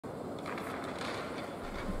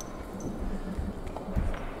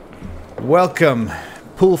Welcome,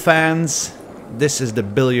 pool fans. This is the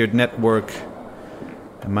Billiard Network,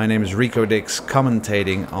 and my name is Rico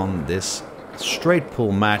commentating on this straight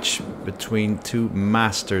pool match between two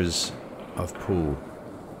masters of pool.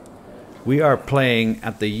 We are playing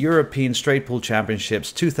at the European Straight Pool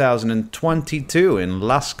Championships 2022 in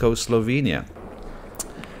Lasko, Slovenia.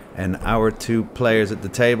 And our two players at the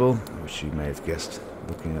table, which you may have guessed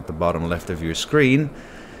looking at the bottom left of your screen,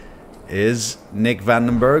 is Nick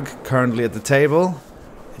Berg, currently at the table.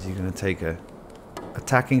 Is he going to take a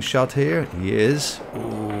attacking shot here? He is.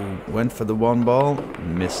 Ooh, went for the one ball,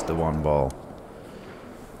 missed the one ball.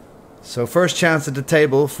 So first chance at the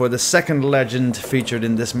table for the second legend featured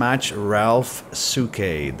in this match, Ralf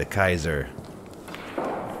Souquet, the Kaiser.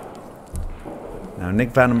 Now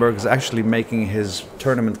Nick Berg is actually making his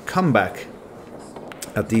tournament comeback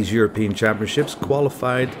at these European Championships,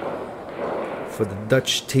 qualified for the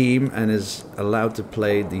Dutch team and is allowed to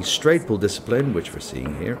play the straight pool discipline, which we're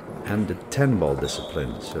seeing here, and the 10-ball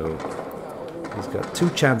discipline. So he's got two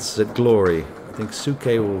chances at glory. I think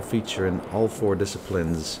Souquet will feature in all four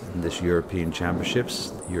disciplines in this European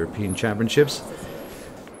Championships.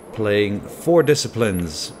 Playing four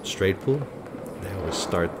disciplines straight pool. They always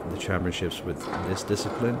start the championships with this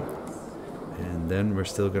discipline. And then we're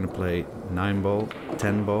still going to play 9-ball,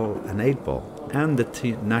 10-ball and 8-ball. And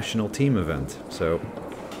the national team event. So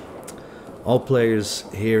all players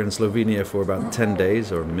here in Slovenia for about 10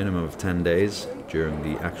 days, or a minimum of 10 days during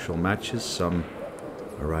the actual matches. Some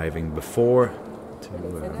arriving before to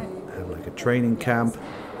have like a training camp.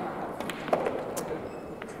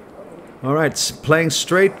 Alright, playing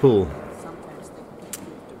straight pool.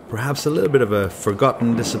 Perhaps a little bit of a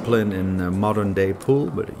forgotten discipline in modern day pool,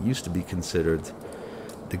 but it used to be considered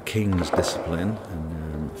the king's discipline.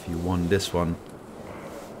 And if you won this one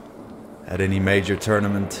at any major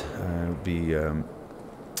tournament, would be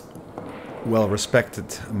well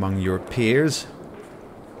respected among your peers.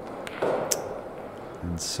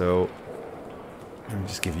 And so let me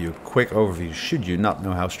just give you a quick overview, should you not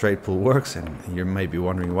know how straight pool works. And you may be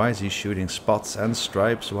wondering, why is he shooting spots and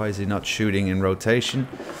stripes? Why is he not shooting in rotation?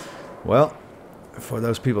 Well, for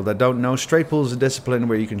those people that don't know, straight pool is a discipline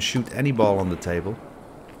where you can shoot any ball on the table,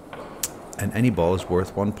 and any ball is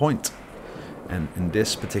worth 1 point. And in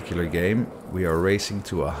this particular game, we are racing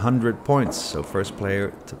to 100 points. So first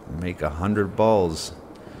player to make 100 balls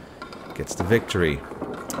gets the victory.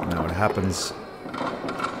 Now what happens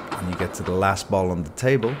when you get to the last ball on the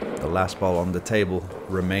table? The last ball on the table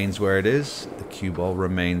remains where it is. The cue ball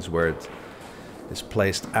remains where it is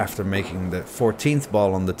placed after making the 14th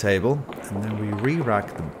ball on the table. And then we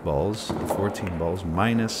re-rack the balls, the 14 balls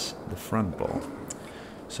minus the front ball.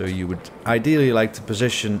 So you would ideally like to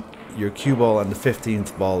position your cue ball and the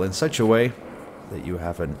 15th ball in such a way that you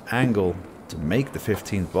have an angle to make the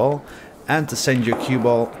 15th ball and to send your cue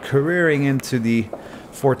ball careering into the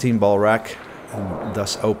 14 ball rack, and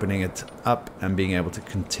thus opening it up and being able to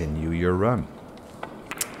continue your run.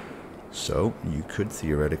 So you could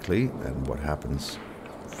theoretically, and what happens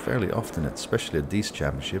fairly often, especially at these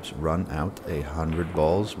championships, run out 100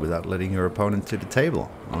 balls without letting your opponent to the table.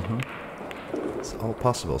 It's all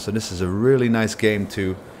possible. So this is a really nice game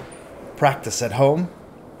to practice at home,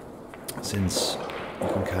 since you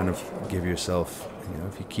can kind of give yourself, you know,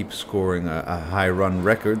 if you keep scoring a high run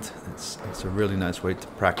record, it's a really nice way to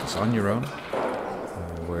practice on your own.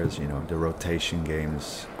 Whereas, you know, the rotation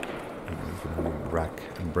games, you know, you can really rack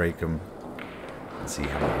and break them and see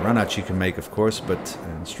how many run outs you can make, of course. But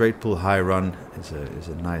straight pool high run is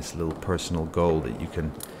a nice little personal goal that you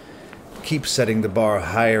can keep setting the bar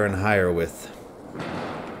higher and higher with.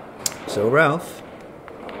 So Ralf,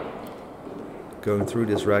 going through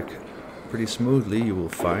this rack pretty smoothly. You will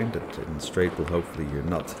find that in straight pool, hopefully you're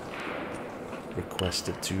not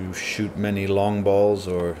requested to shoot many long balls,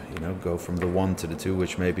 or, you know, go from the 1 to the 2,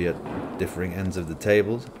 which may be at differing ends of the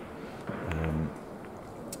tables.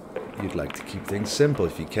 You'd like to keep things simple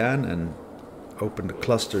if you can, and open the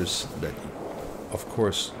clusters that of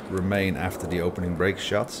course remain after the opening break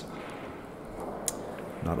shots.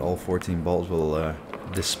 Not all 14 balls will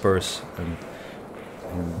disperse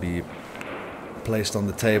and be placed on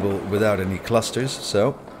the table without any clusters.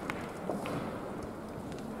 So,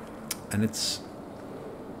 and it's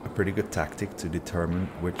a pretty good tactic to determine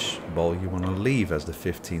which ball you want to leave as the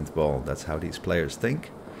 15th ball. That's how these players think.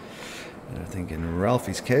 And I think in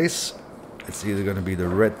Ralphie's case, it's either going to be the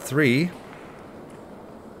red 3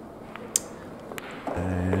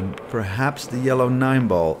 and perhaps the yellow 9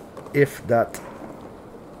 ball, if that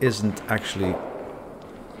isn't actually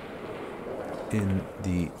in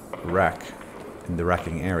the rack, in the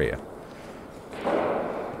racking area.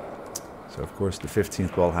 So of course the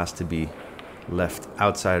 15th ball has to be left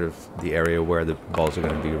outside of the area where the balls are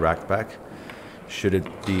going to be racked back. Should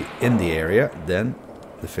it be in the area, then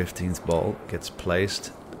the 15th ball gets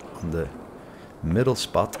placed on the middle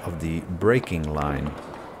spot of the breaking line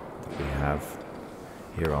that we have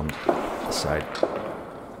here on the side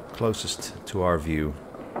closest to our view,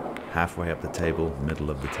 halfway up the table, middle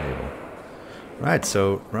of the table. Right,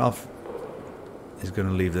 so Ralf is going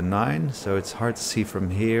to leave the 9, so it's hard to see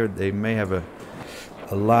from here. They may have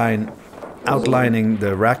a line outlining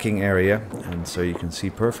the racking area, and so you can see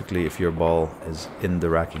perfectly if your ball is in the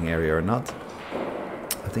racking area or not.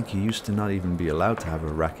 I think you used to not even be allowed to have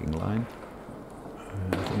a racking line.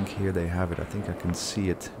 I think here they have it. I think I can see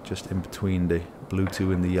it just in between the blue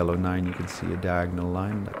 2 and the yellow 9. You can see a diagonal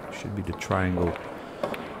line. That should be the triangle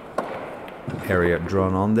area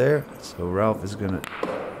drawn on there. So Ralf is gonna...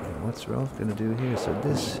 What's Ralf gonna do here? So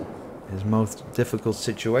this is most difficult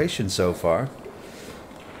situation so far.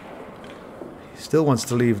 He still wants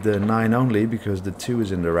to leave the 9 only because the 2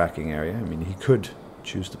 is in the racking area. I mean, he could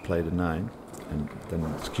choose to play the 9. And then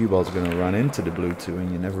his cue ball's going to run into the blue 2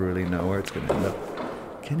 and you never really know where it's going to end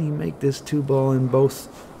up. Can he make this 2 ball in both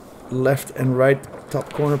left and right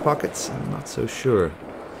top corner pockets? I'm not so sure.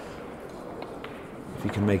 If he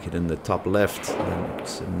can make it in the top left, then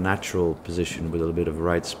it's a natural position with a little bit of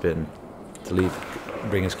right spin to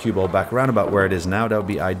bring his cue ball back around about where it is now. That would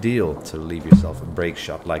be ideal to leave yourself a break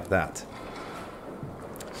shot like that.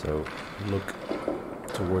 So look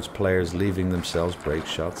towards players leaving themselves break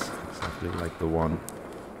shots, exactly like the one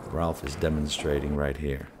Ralf is demonstrating right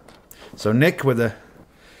here. So Nick with a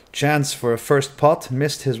chance for a first pot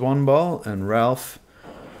missed his 1 ball, and Ralf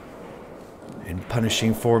in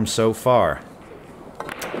punishing form so far.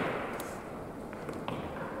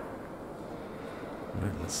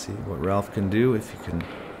 Right, let's see what Ralf can do if he can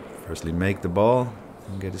firstly make the ball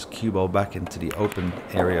and get his cue ball back into the open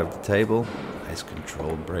area of the table. Nice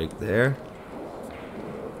controlled break there.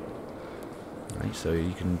 Right, so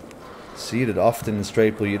you can see that often in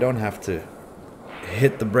straight pool you don't have to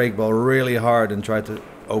hit the break ball really hard and try to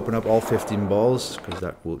open up all 15 balls, because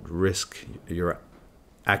that would risk your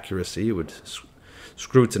accuracy. It would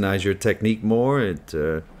scrutinize your technique more.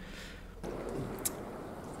 You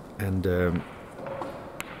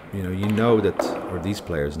know that, or these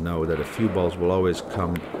players know that a few balls will always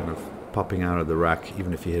come kind of popping out of the rack,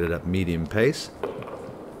 even if you hit it at medium pace.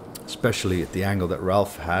 Especially at the angle that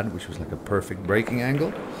Ralf had, which was like a perfect breaking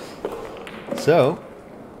angle. So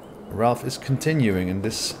Ralf is continuing in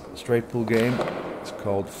this straight pool game. It's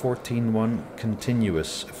called 14-1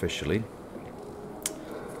 continuous officially,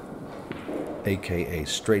 aka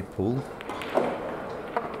straight pool.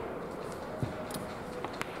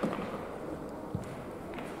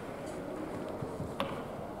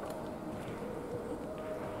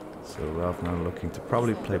 So Ralf now looking to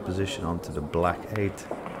probably play position onto the black 8.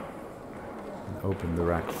 Open the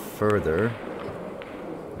rack further,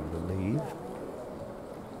 I believe.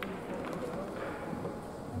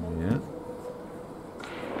 Yeah.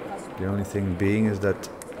 The only thing being is that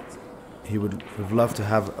he would have loved to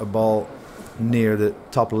have a ball near the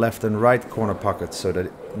top left and right corner pockets, so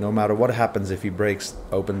that no matter what happens, if he breaks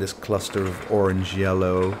open this cluster of orange,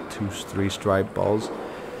 yellow, 2, 3 stripe balls,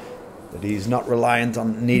 that he's not reliant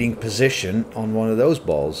on needing position on one of those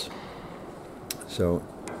balls. So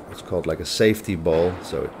it's called like a safety ball,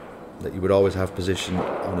 so that you would always have position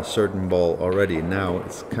on a certain ball already. Now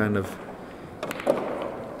it's kind of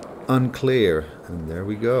unclear, and there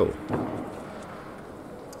we go.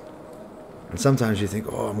 And sometimes you think,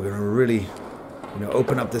 oh, I'm going to really,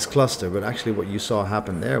 open up this cluster, but actually what you saw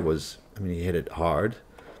happen there was, he hit it hard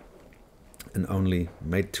and only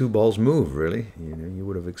made 2 balls move, really. You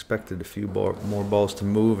would have expected a few more balls to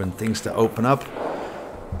move and things to open up.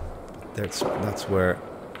 That's where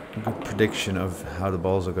a good prediction of how the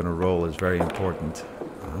balls are going to roll is very important.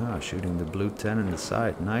 Shooting the blue 10 in the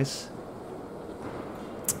side. Nice.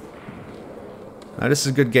 Now this is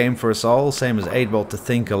a good game for us all, same as 8-ball, to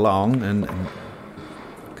think along and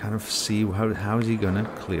kind of see how is he going to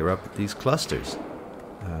clear up these clusters.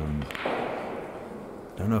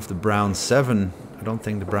 I don't know if the brown 7, I don't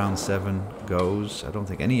think the brown 7 goes. I don't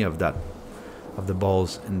think any of the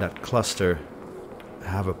balls in that cluster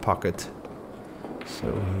have a pocket.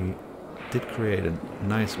 So he did create a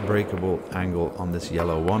nice breakable angle on this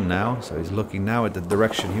yellow 1 now. So he's looking now at the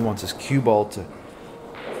direction he wants his cue ball to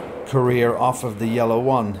career off of the yellow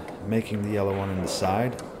 1, making the yellow 1 in the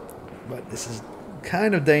side. But this is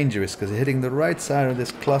kind of dangerous because hitting the right side of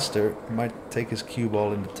this cluster might take his cue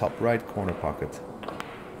ball in the top right corner pocket.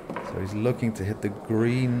 So he's looking to hit the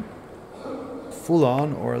green full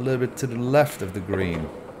on or a little bit to the left of the green.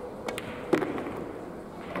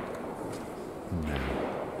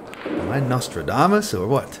 Am I Nostradamus or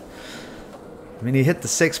what? I mean, he hit the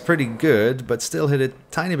 6 pretty good, but still hit it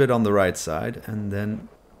a tiny bit on the right side, and then,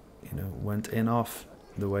 you know, went in off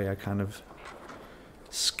the way I kind of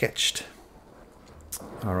sketched.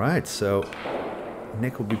 All right, so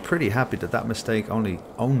Nick will be pretty happy that that mistake only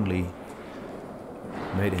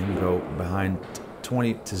made him go behind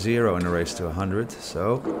 20-0 in a race to 100.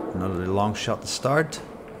 So another long shot to start.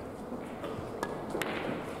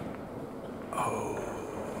 Oh,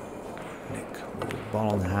 Nick with a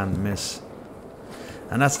ball in hand miss.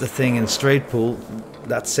 And that's the thing in straight pool,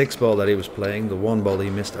 that 6 ball that he was playing, the 1 ball he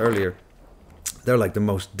missed earlier, they're like the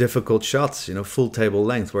most difficult shots, you know, full table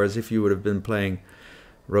length. Whereas if you would have been playing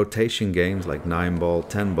rotation games like 9 ball,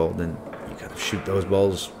 10 ball, then you kind of shoot those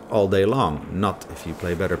balls all day long. Not if you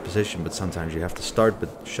play better position, but sometimes you have to start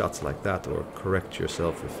with shots like that or correct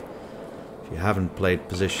yourself if you haven't played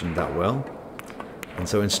position that well. And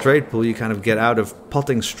so in straight pool you kind of get out of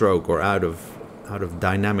potting stroke or out of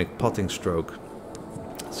dynamic potting stroke,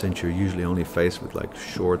 since you're usually only faced with like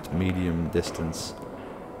short, medium distance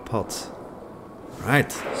pots. Right,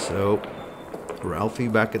 so Ralphie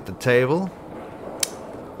back at the table.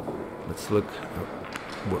 Let's look at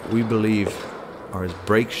what we believe are his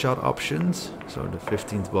break shot options. So the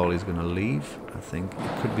 15th ball he's going to leave. I think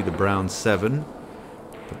it could be the brown 7,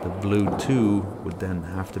 but the blue 2 would then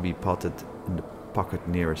have to be potted in the pocket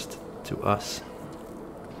nearest to us.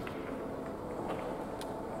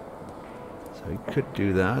 So he could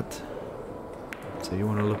do that. So you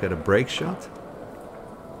want to look at a break shot.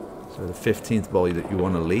 So the 15th ball that you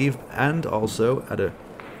want to leave, and also at a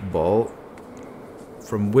ball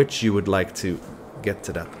from which you would like to get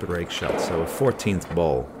to that break shot. So a 14th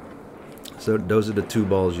ball. So those are the 2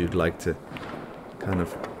 balls you'd like to kind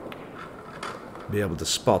of be able to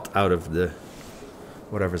spot out of the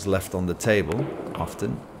whatever's left on the table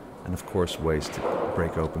often. And of course ways to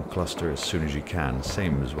break open cluster as soon as you can.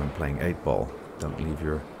 Same as when playing 8 ball. Don't leave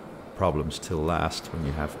your problems till last when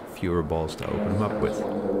you have fewer balls to open them up with.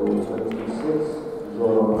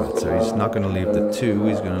 Right, so he's not going to leave the 2,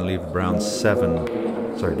 he's going to leave brown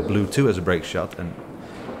 7, sorry, the blue 2 as a break shot and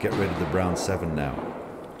get rid of the brown 7 now.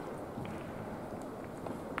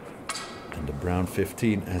 And the brown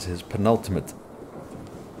 15 as his penultimate,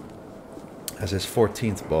 as his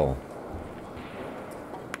 14th ball.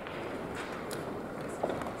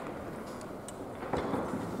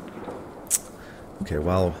 Okay,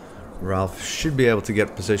 well, Ralf should be able to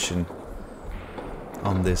get position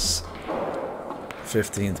on this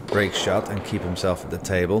 15th break shot and keep himself at the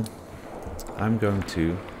table. I'm going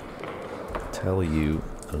to tell you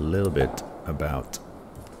a little bit about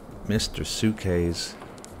Mr. Souquet's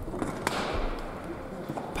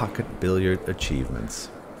pocket billiard achievements.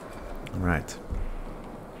 Alright.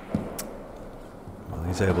 Well,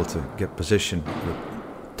 he's able to get position with a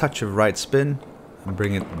touch of right spin and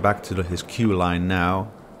bring it back to his cue line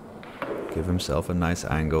now. Give himself a nice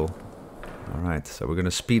angle. Alright, so we're going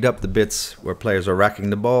to speed up the bits where players are racking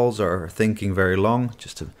the balls or thinking very long,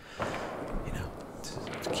 just to, you know,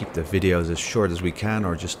 to keep the videos as short as we can,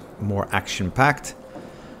 or just more action-packed.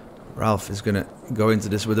 Ralf is going to go into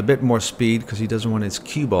this with a bit more speed because he doesn't want his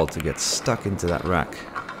cue ball to get stuck into that rack.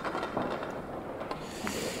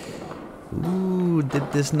 Ooh,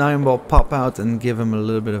 did this 9 ball pop out and give him a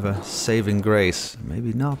little bit of a saving grace?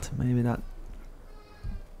 Maybe not, maybe not.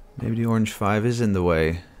 Maybe the orange 5 is in the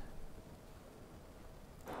way.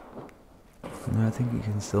 No, I think he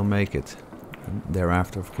can still make it. And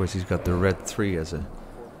thereafter, of course, he's got the red 3 as an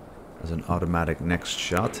automatic next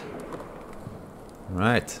shot.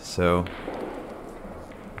 Right, so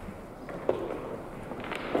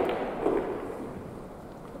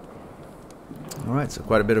alright, so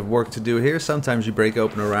quite a bit of work to do here. Sometimes you break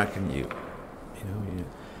open a rack and you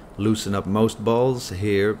loosen up most balls.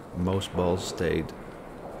 Here, most balls stayed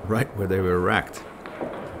right where they were racked.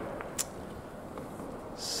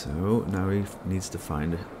 So now he needs to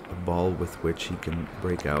find a ball with which he can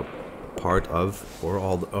break out part of or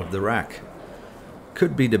all of the rack.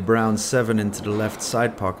 Could be the brown 7 into the left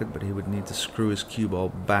side pocket, but he would need to screw his cue ball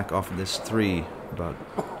back off this 3, about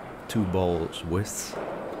 2 balls width.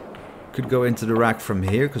 Could go into the rack from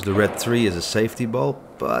here, because the red 3 is a safety ball,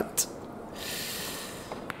 but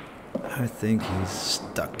I think he's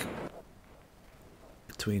stuck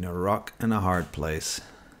between a rock and a hard place.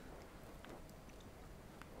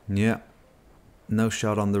 Yeah, no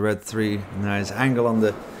shot on the red 3. Now his angle on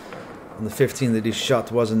the 15 that he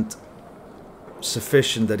shot wasn't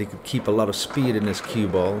sufficient that he could keep a lot of speed in his cue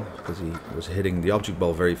ball, because he was hitting the object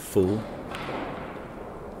ball very full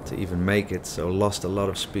to even make it, so lost a lot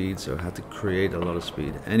of speed, so had to create a lot of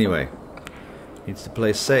speed. Anyway, needs to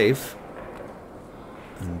play safe,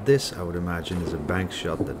 And this, I would imagine, is a bank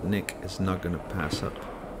shot that Nick is not going to pass up.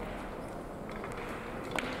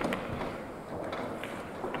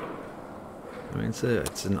 I mean,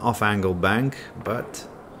 it's an off-angle bank, but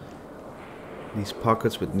these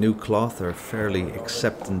pockets with new cloth are fairly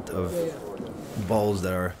acceptant of balls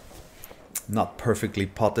that are not perfectly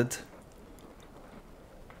potted.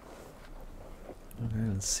 Okay,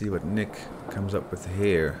 let's see what Nick comes up with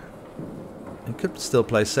here. He could still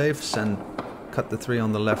play safe and cut the 3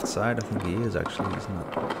 on the left side. I think he is actually. He's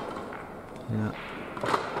not. Yeah.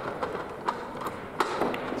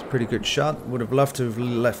 It's a pretty good shot. Would have loved to have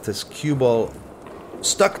left his cue ball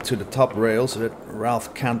stuck to the top rail so that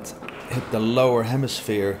Ralf can't hit the lower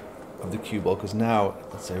hemisphere of the cue ball, because now,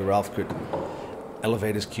 let's say Ralf could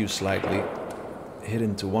elevate his cue slightly, hit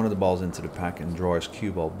into one of the balls into the pack and draw his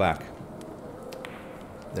cue ball back,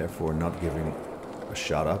 therefore not giving a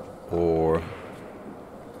shot up, or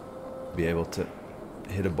be able to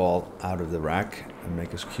hit a ball out of the rack and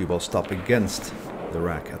make his cue ball stop against the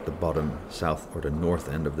rack at the bottom, south or the north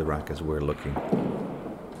end of the rack as we're looking.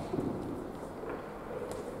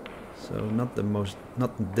 So not the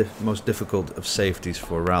most difficult of safeties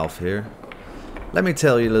for Ralf here. Let me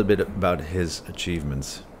tell you a little bit about his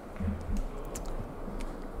achievements.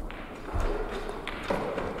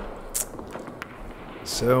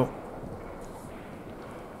 So,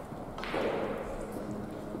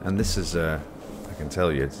 and this is I can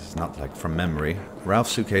tell you, it's not like from memory. Ralf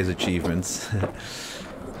Souquet's achievements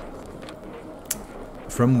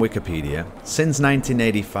from Wikipedia. Since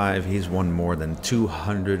 1985, he's won more than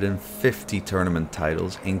 250 tournament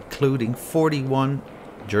titles, including 41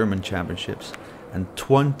 German championships and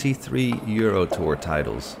 23 Euro Tour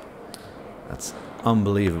titles. That's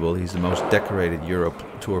unbelievable. He's the most decorated Euro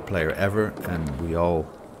Tour player ever, and we all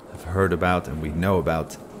have heard about and we know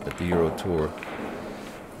about that the Euro Tour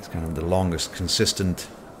is kind of the longest consistent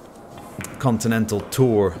continental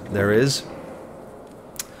tour there is,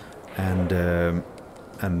 and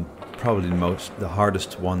probably the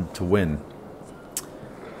hardest one to win.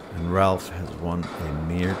 And Ralf has won a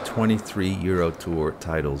mere 23 Euro Tour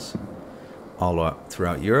titles all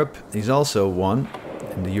throughout Europe. He's also won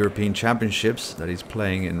in the European Championships that he's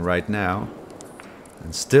playing in right now,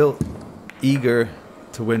 and still eager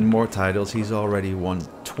to win more titles. He's already won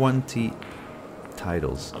 20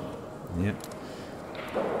 titles. Yeah.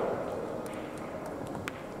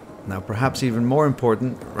 Now, perhaps even more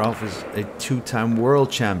important, Ralf is a 2-time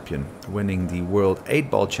world champion, winning the World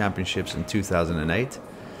 8-Ball Championships in 2008,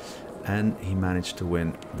 and he managed to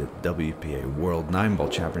win the WPA World 9-Ball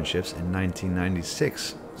Championships in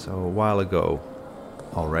 1996, so a while ago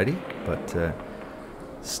already, but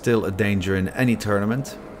still a danger in any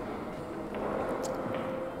tournament.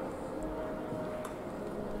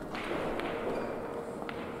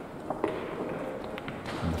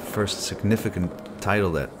 And the first significant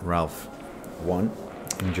title that Ralf won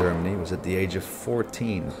in Germany was at the age of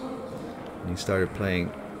 14. And he started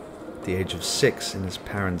playing at the age of 6 in his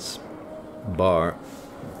parents' bar.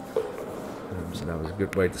 So that was a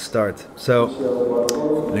good way to start.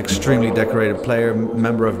 So, an extremely decorated player,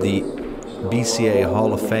 member of the BCA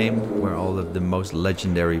Hall of Fame, where all of the most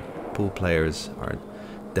legendary pool players are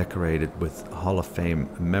decorated with Hall of Fame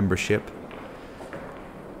membership.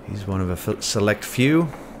 He's one of a select few.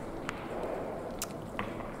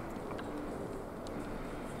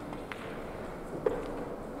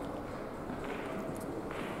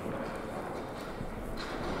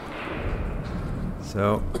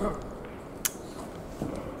 So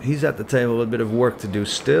he's at the table, a bit of work to do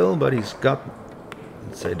still, but he's got,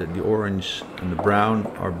 let's say that the orange and the brown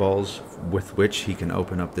are balls with which he can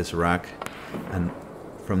open up this rack, and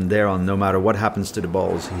from there on, no matter what happens to the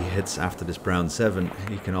balls he hits after this brown 7,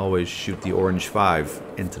 he can always shoot the orange 5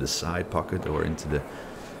 into the side pocket or into the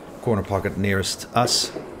corner pocket nearest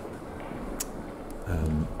us.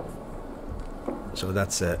 So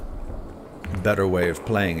that's a better way of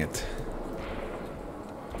playing it.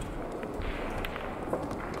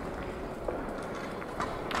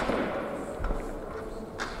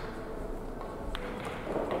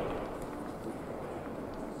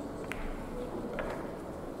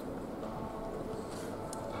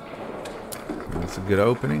 That's a good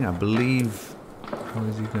opening. I believe, how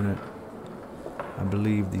is he gonna, I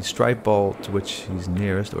believe the stripe ball to which he's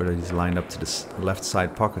nearest, or that he's lined up to the left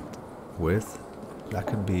side pocket with, that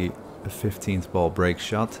could be a 15th ball break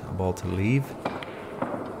shot, a ball to leave.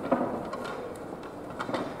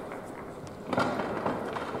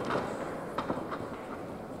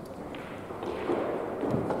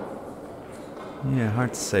 Yeah,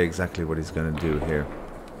 hard to say exactly what he's gonna do here.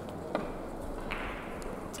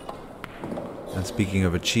 And speaking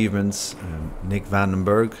of achievements, Nick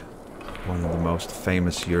Vandenberg, one of the most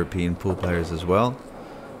famous European pool players as well.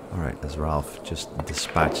 Alright, as Ralf just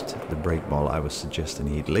dispatched the break ball, I was suggesting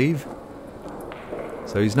he'd leave.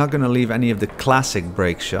 So he's not going to leave any of the classic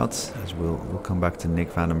break shots, as we'll come back to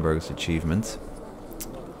Nick Vandenberg's achievement.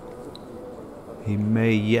 He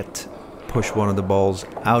may yet push one of the balls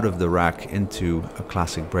out of the rack into a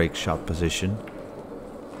classic break shot position.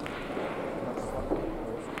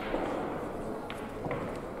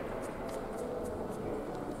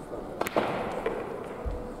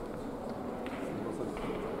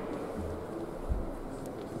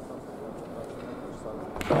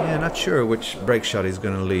 Yeah, not sure which break shot he's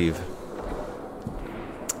going to leave.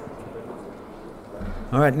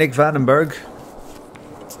 Alright, Nick Vandenberg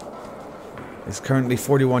is currently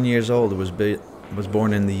 41 years old. Was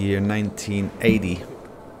born in the year 1980.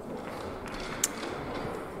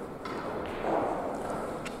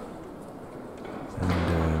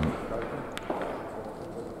 And,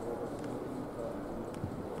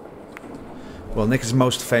 well, Nick is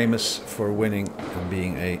most famous for winning and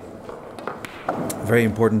being a very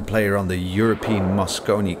important player on the European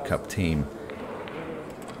Mosconi Cup team.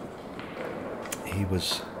 He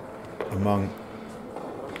was among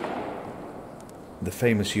the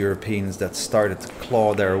famous Europeans that started to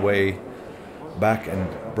claw their way back and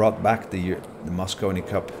brought back the Mosconi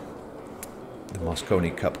Cup,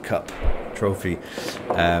 Cup trophy.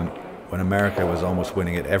 When America was almost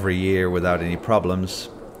winning it every year without any problems,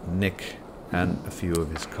 Nick and a few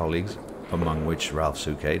of his colleagues, among which Ralf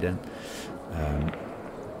Souquet then,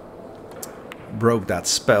 broke that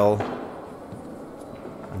spell,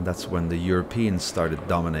 and that's when the Europeans started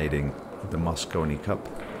dominating the Mosconi Cup.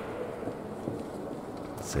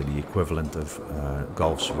 Say the equivalent of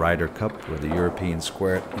golf's Ryder Cup, where the European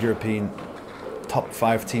top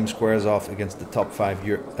 5 team squares off against the top 5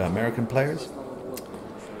 American players.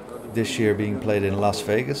 This year being played in Las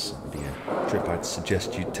Vegas, be a trip I'd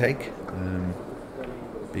suggest you take.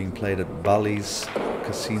 Being played at Bally's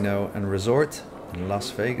Casino and Resort in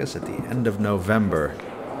Las Vegas at the end of November.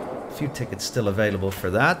 A few tickets still available for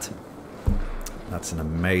that. That's an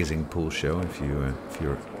amazing pool show if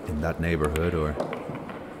you're in that neighborhood, or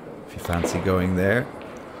if you fancy going there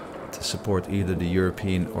to support either the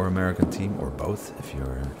European or American team, or both if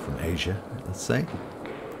you're from Asia, let's say.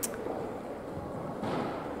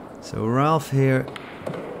 So Ralf here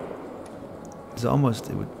is almost,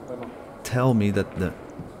 it would tell me that the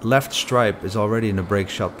left stripe is already in a break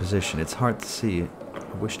shot position. It's hard to see.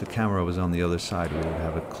 I wish the camera was on the other side. We would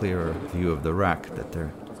have a clearer view of the rack that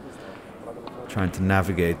they're trying to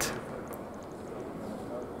navigate.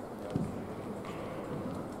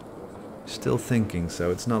 Still thinking, so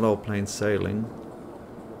it's not all plain sailing.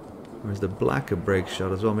 Where's the black a break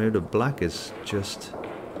shot as well? Maybe the black is just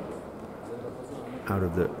out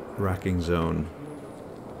of the racking zone.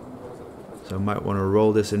 So I might want to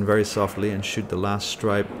roll this in very softly and shoot the last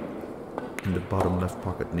stripe in the bottom left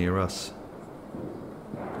pocket near us.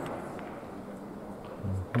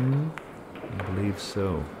 I believe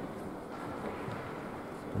so.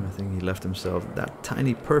 And I think he left himself that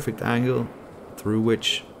tiny perfect angle through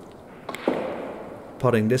which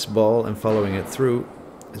putting this ball and following it through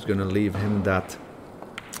is going to leave him that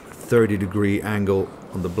 30-degree angle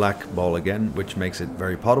on the black ball again, which makes it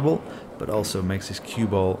very puttable, but also makes his cue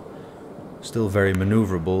ball still very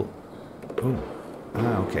maneuverable.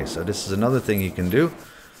 Okay, so this is another thing you can do.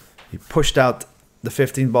 He pushed out the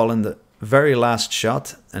 15 ball in the very last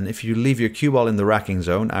shot, and if you leave your cue ball in the racking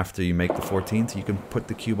zone after you make the 14th, you can put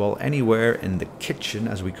the cue ball anywhere in the kitchen,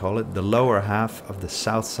 as we call it, the lower half of the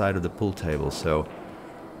south side of the pool table. So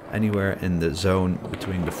anywhere in the zone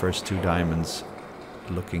between the first 2 diamonds,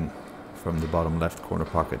 looking from the bottom left corner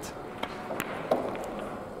pocket.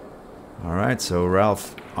 Alright, so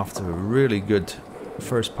Ralf off to a really good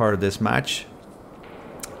first part of this match.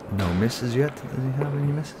 No misses yet. Does he have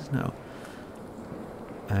any misses? No.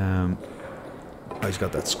 Oh, he's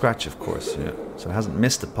got that scratch, of course. Yeah. So he hasn't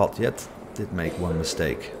missed the pot yet. Did make one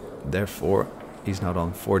mistake. Therefore, he's not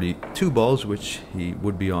on 42 balls, which he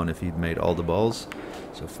would be on if he'd made all the balls.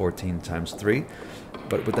 So 14 times 3.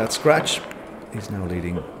 But with that scratch, he's now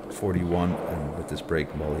leading 41, and with this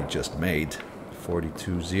break ball he just made,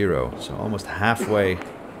 42-0. So almost halfway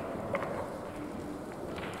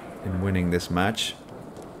in winning this match.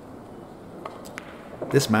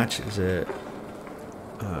 This match is a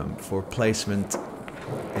for placement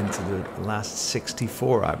into the last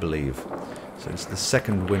 64, I believe. So it's the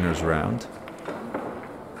second winners round.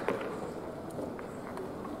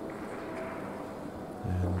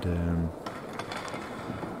 And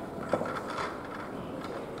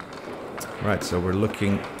right, so we're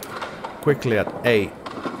looking quickly at A.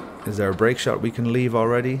 Is there a break shot we can leave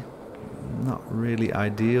already? Not really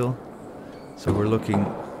ideal. So we're looking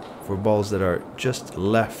for balls that are just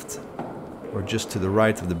left or just to the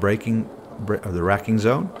right of the the racking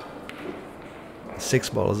zone. 6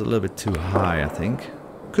 ball is a little bit too high, I think.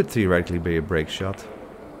 Could theoretically be a break shot.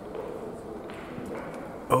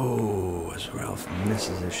 Oh, as Ralf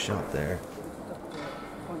misses his shot there.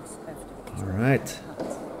 Alright.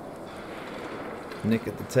 Nick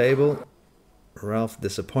at the table. Ralf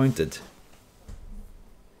disappointed.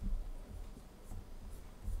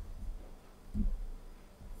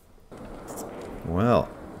 Well.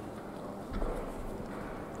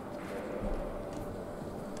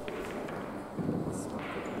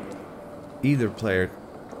 Either player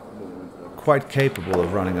quite capable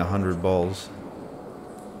of running 100 balls.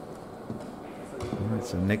 Alright,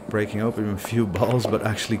 so Nick breaking open a few balls, but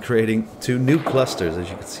actually creating 2 new clusters, as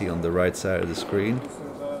you can see on the right side of the screen.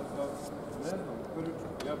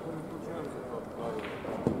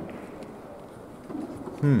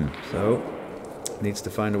 So needs to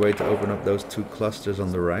find a way to open up those 2 clusters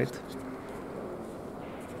on the right.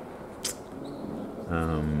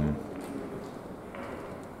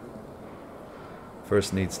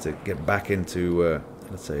 First needs to get back into,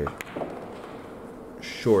 let's say, a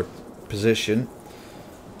short position.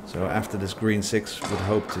 So after this green 6 would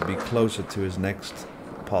hope to be closer to his next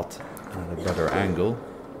pot at a better angle.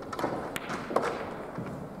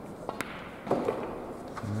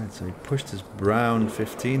 Alright, so he pushed his brown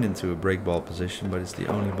 15 into a break ball position, but it's the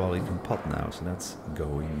only ball he can pot now, so that's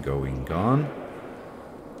going, gone.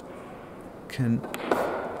 Can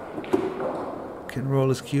roll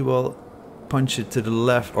his cue ball, punch it to the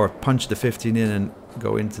left, or punch the 15 in and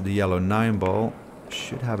go into the yellow 9 ball.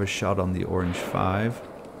 Should have a shot on the orange 5.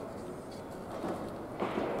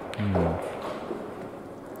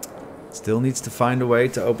 Still needs to find a way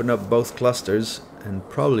to open up both clusters, and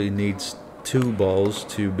probably needs 2 balls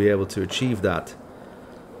to be able to achieve that.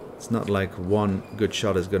 It's not like one good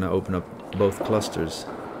shot is going to open up both clusters.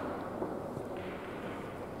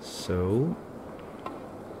 So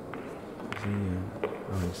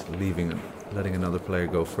he's letting another player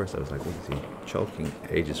go first. I was like, what is he choking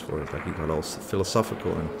ages for? It's like he got all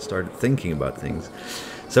philosophical and started thinking about things.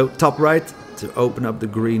 So top right to open up the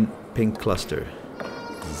green pink cluster.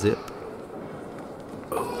 Zip.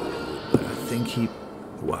 Oh, but I think he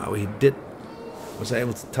was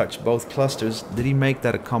able to touch both clusters. Did he make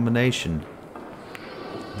that a combination?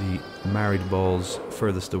 The married balls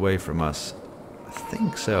furthest away from us. I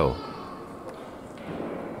think so.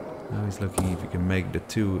 Now he's looking if he can make the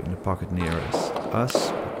 2 in the pocket near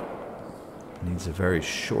us. Needs a very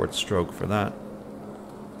short stroke for that.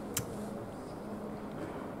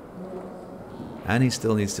 And he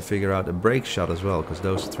still needs to figure out a break shot as well, because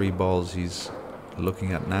those 3 balls he's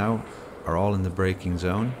looking at now are all in the breaking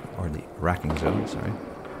zone, or the racking zone, sorry.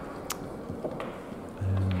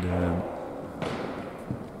 And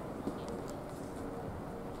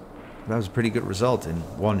that was a pretty good result in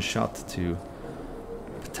one shot to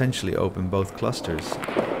potentially open both clusters.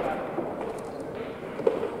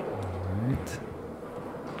 Alright.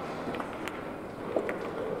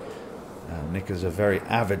 Nick is a very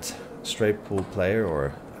avid straight pool player,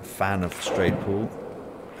 or a fan of straight pool.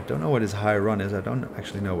 I don't know what his high run is. I don't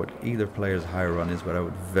actually know what either player's high run is, but I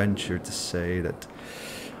would venture to say that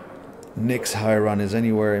Nick's high run is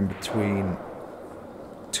anywhere in between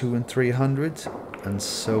 200 and 300, and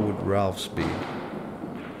so would Ralf's be.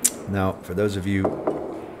 Now, for those of you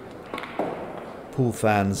pool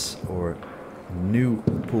fans or new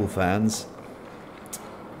pool fans,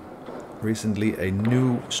 recently a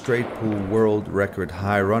new straight pool world record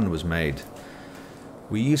high run was made.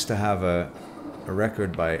 We used to have a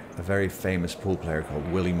record by a very famous pool player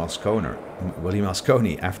called Willie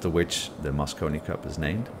Mosconi, after which the Mosconi Cup is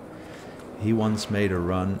named. He once made a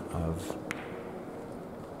run of,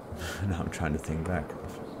 now I'm trying to think back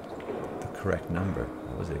of the correct number.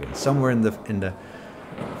 What was it again? Somewhere in the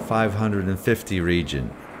 550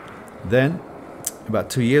 region. Then, about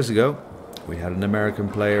 2 years ago, we had an American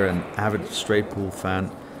player, an avid straight pool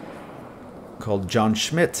fan called John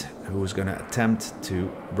Schmidt, who was going to attempt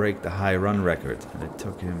to break the high run record. And it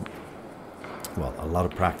took him, well, a lot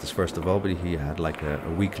of practice first of all, but he had like a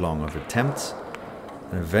week long of attempts.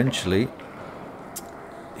 And eventually,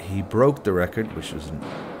 he broke the record, which was an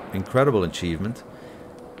incredible achievement,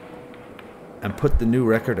 and put the new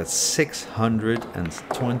record at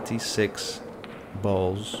 626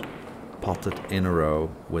 balls potted in a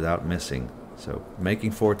row without missing. So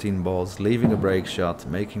making 14 balls, leaving a break shot,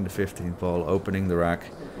 making the 15th ball, opening the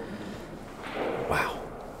rack. Wow,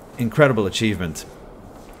 incredible achievement.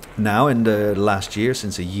 Now, in the last year,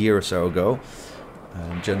 since a year or so ago,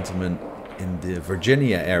 gentlemen in the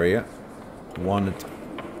Virginia area wanted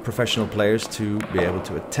professional players to be able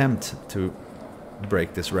to attempt to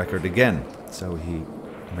break this record again. So he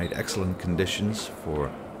made excellent conditions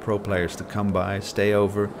for pro players to come by, stay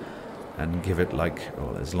over, and give it like,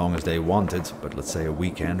 well, as long as they wanted, but let's say a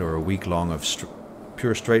weekend or a week long of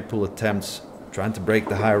pure straight pool attempts trying to break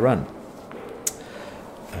the high run.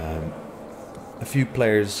 A few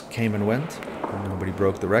players came and went, and nobody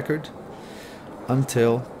broke the record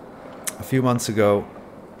until a few months ago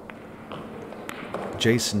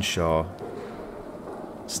Jason Shaw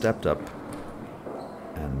stepped up,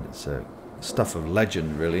 and it's a stuff of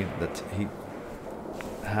legend really that he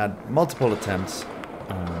had multiple attempts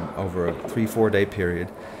over a 3-4 day period,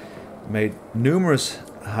 made numerous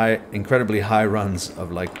incredibly high runs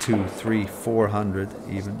of like 200, 300, 400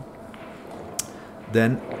 even,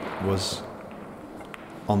 then was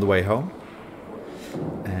on the way home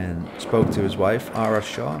and spoke to his wife Ara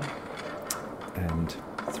Shaw, and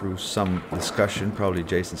through some discussion probably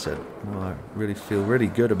Jason said, well, I really feel really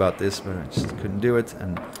good about this, but I just couldn't do it,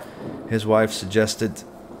 and his wife suggested,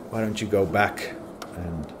 why don't you go back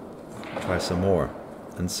and try some more?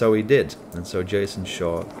 And so he did, and so Jason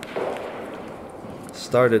Shaw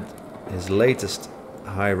started his latest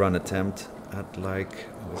high run attempt at like,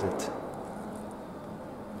 what was it?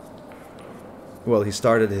 Well, he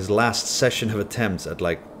started his last session of attempts at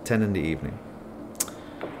like 10 in the evening.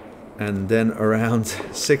 And then around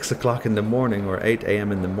 6 o'clock in the morning or 8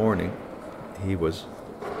 a.m. in the morning, he was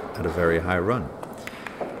at a very high run.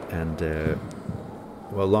 And,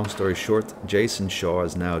 well, long story short, Jason Shaw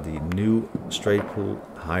is now the new straight pool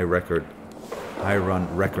high run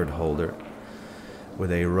record holder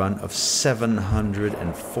with a run of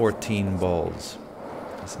 714 balls.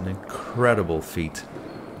 It's an incredible feat.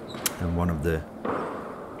 And one of the,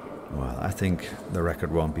 well, I think the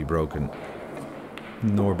record won't be broken,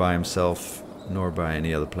 nor by himself, nor by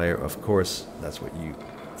any other player. Of course, that's what you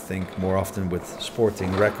think more often with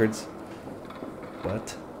sporting records,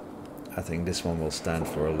 but I think this one will stand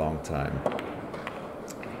for a long time.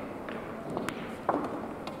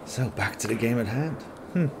 So, back to the game at hand.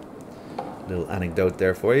 Little anecdote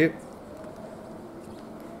there for you.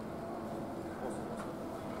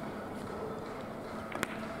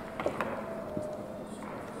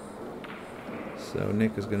 So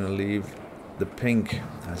Nick is going to leave the pink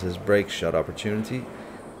as his break shot opportunity.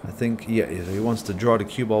 I think, yeah, he wants to draw the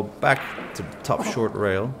cue ball back to the top short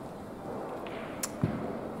rail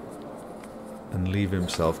and leave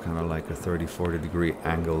himself kind of like a 30-40 degree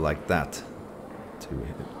angle like that to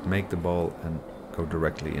make the ball and go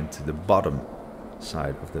directly into the bottom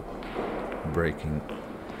side of the breaking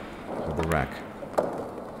of the rack.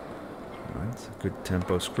 Alright, good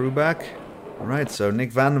tempo screw back. Alright, so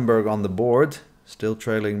Nick Vandenberg on the board. Still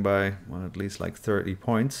trailing by, well, at least like 30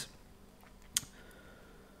 points.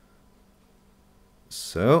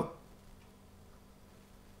 So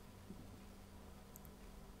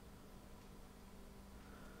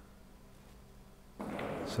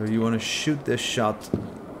you want to shoot this shot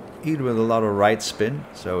either with a lot of right spin,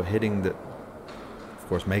 so hitting the, of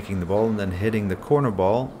course making the ball, and then hitting the corner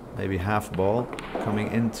ball, maybe half ball,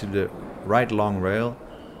 coming into the right long rail,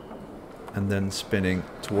 and then spinning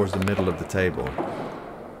towards the middle of the table.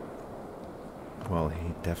 Well,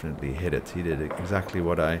 he definitely hit it. He did exactly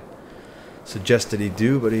what I suggested he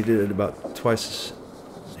do, but he did it about twice,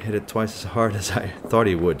 hit it twice as hard as I thought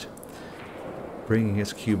he would, bringing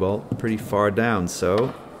his cue ball pretty far down.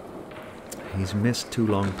 So he's missed 2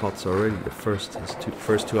 long pots already. His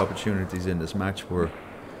first two opportunities in this match were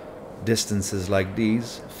distances like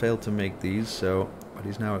these. Failed to make these, so but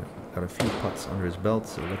he's now got a few putts under his belt,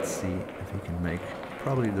 so let's see if he can make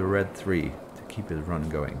probably the red 3 to keep his run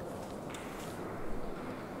going.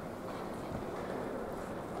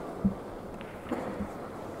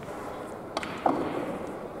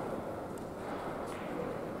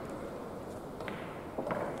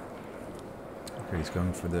 Okay, he's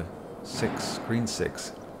going for the 6, green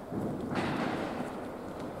 6.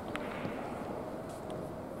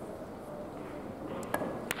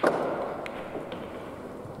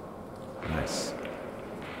 Nice.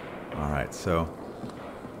 Alright, so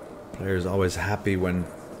players always happy when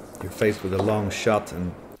you're faced with a long shot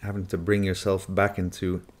and having to bring yourself back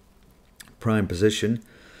into prime position.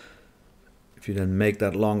 If you then make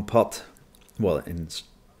that long pot, well, in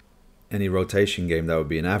any rotation game that would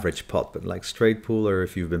be an average pot, but like straight pool, or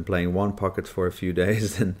if you've been playing one pocket for a few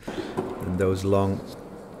days, then those long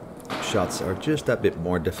shots are just that bit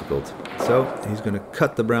more difficult. So he's going to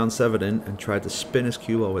cut the brown 7 in and try to spin his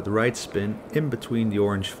cue ball with right spin in between the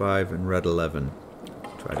orange 5 and red 11.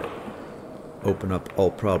 Try to open up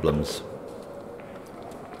all problems.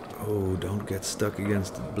 Oh, don't get stuck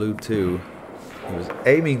against the blue 2. He was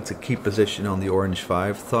aiming to keep position on the orange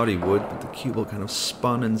 5, thought he would, but the cue ball kind of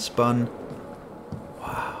spun and spun.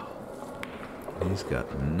 Wow. He's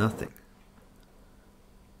got nothing.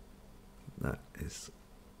 That is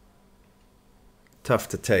tough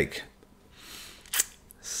to take.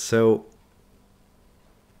 So,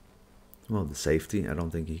 well, the safety, I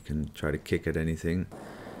don't think he can try to kick at anything.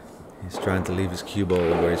 He's trying to leave his cue ball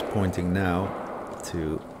where he's pointing now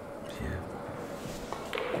to,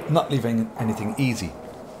 not leaving anything easy.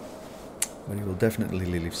 But he will definitely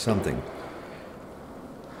leave something.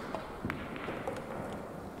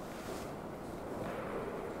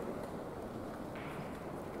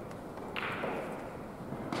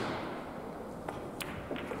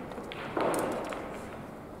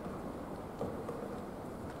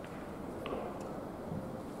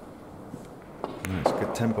 Nice,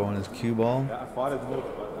 good tempo on his cue ball.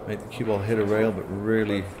 Made the cue ball hit a rail, but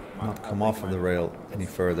really not come off of the rail any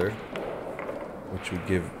further, which would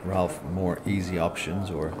give Ralf more easy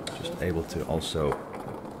options, or just able to also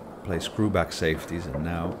play screwback safeties, and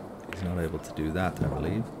now he's not able to do that, I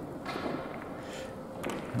believe.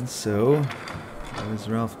 And so, what is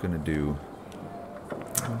Ralf gonna do?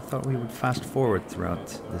 I thought we would fast forward throughout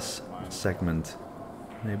this segment.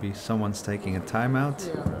 Maybe someone's taking a timeout?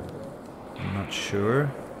 I'm not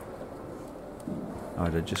sure. Oh,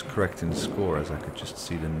 they're just correcting the score, as I could just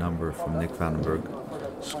see the number from Nick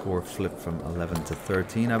Vandenberg. Score flipped from 11 to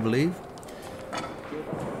 13, I believe.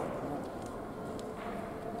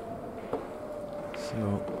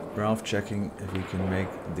 So, Ralf checking if he can make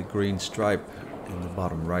the green stripe in the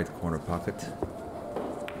bottom right corner pocket.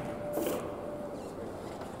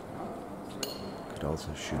 Could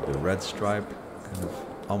also shoot the red stripe, kind of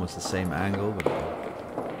almost the same angle, but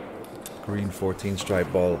green 14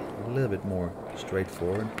 stripe ball a little bit more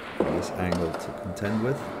straightforward, this angle to contend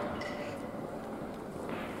with.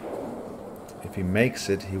 If he makes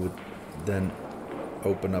it, he would then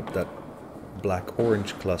open up that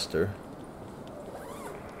black-orange cluster.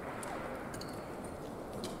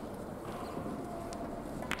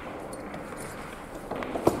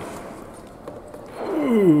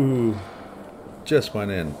 Ooh, just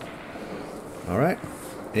went in. All right,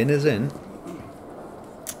 in is in.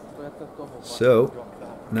 So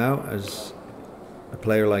now, as a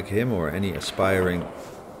player like him, or any aspiring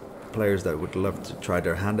players that would love to try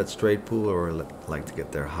their hand at straight pool, or like to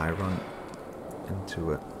get their high run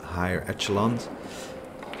into a higher echelons,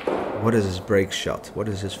 what is his break shot? What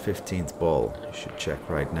is his 15th ball? You should check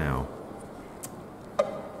right now.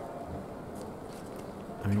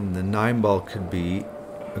 I mean, the 9 ball could be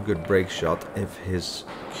a good break shot if his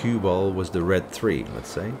cue ball was the red 3, let's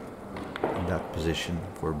say, in that position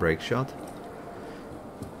for a break shot.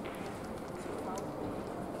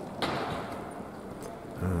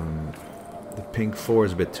 The pink 4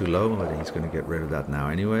 is a bit too low, but he's going to get rid of that now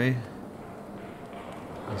anyway.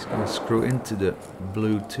 He's going to screw into the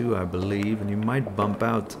blue 2, I believe, and he might bump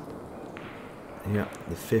out. Yeah,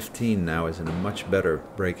 the 15 now is in a much better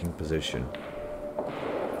breaking position.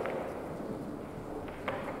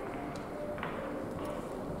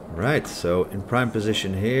 Right, so in prime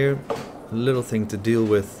position here, a little thing to deal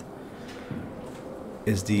with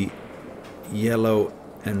is the yellow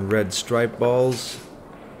and red stripe balls.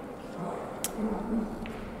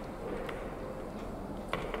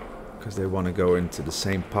 Because they want to go into the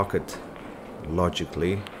same pocket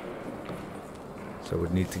logically. So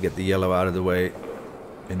we'd need to get the yellow out of the way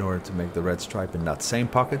in order to make the red stripe in that same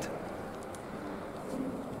pocket.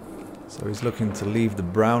 So he's looking to leave the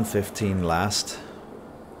brown 15 last.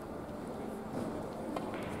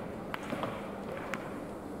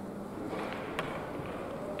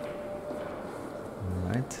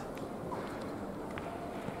 Alright.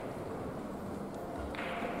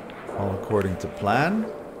 All according to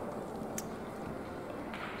plan.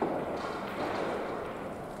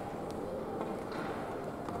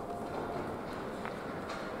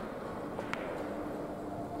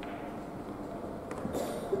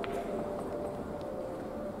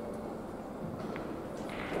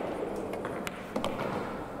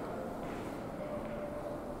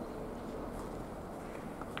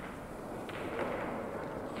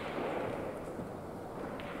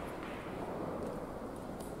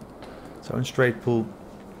 So in straight pool,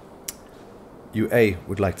 you A,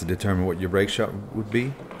 would like to determine what your break shot would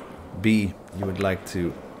be. B, you would like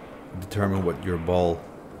to determine what your ball,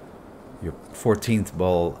 your 14th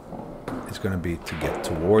ball, is going to be to get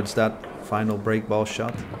towards that final break ball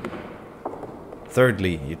shot.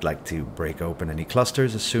 Thirdly, you'd like to break open any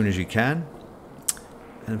clusters as soon as you can.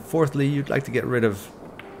 And fourthly, you'd like to get rid of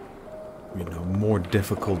you know, more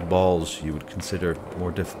difficult balls. You would consider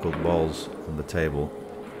more difficult balls on the table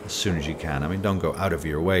as soon as you can. I mean, don't go out of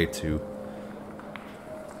your way to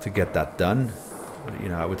get that done. You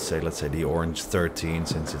know, I would say, let's say the orange 13,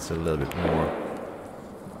 since it's a little bit more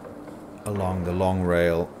along the long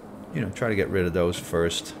rail. You know, try to get rid of those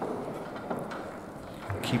first.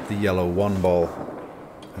 Keep the yellow 1 ball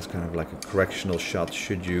as kind of like a correctional shot.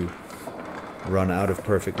 Should you run out of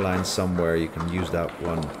perfect line somewhere, you can use that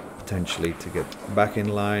one potentially to get back in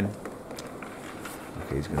line.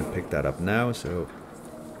 Okay, he's going to pick that up now. So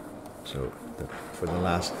for the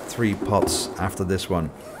last 3 pots after this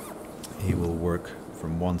one, he will work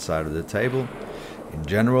from one side of the table. In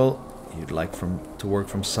general, you'd like to work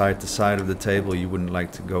from side to side of the table. You wouldn't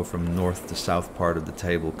like to go from north to south part of the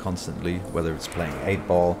table constantly, whether it's playing 8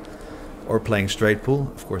 ball or playing straight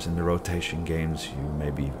pool. Of course, in the rotation games, you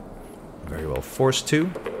may be very well forced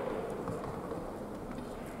to.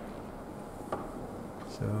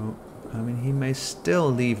 So, I mean, he may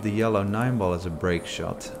still leave the yellow 9 ball as a break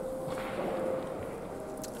shot,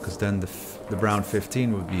 because then the brown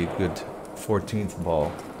 15 would be a good 14th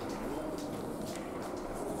ball.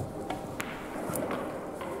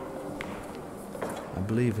 I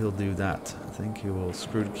believe he'll do that. I think he will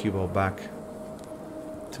screw the cue ball back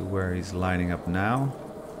to where he's lining up now,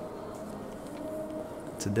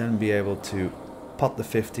 to then be able to pot the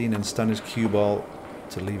 15 and stun his cue ball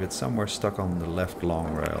to leave it somewhere stuck on the left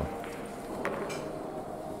long rail.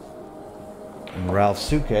 And Ralf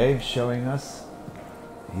Souquet showing us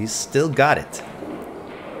he's still got it.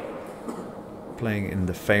 Playing in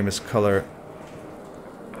the famous colors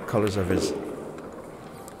of his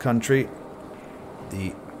country,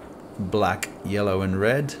 the black, yellow and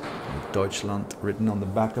red, with Deutschland written on the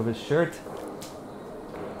back of his shirt.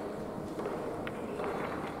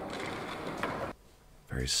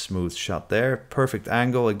 Very smooth shot there. Perfect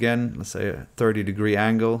angle again, let's say a 30-degree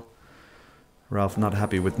angle. Ralf not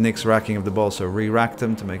happy with Nick's racking of the ball, so re-racked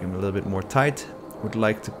him to make him a little bit more tight. Would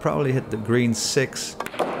like to probably hit the green 6,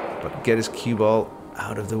 but get his cue ball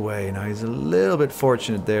out of the way. Now he's a little bit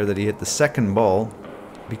fortunate there that he hit the second ball.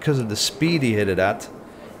 Because of the speed he hit it at,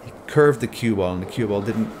 he curved the cue ball, and the cue ball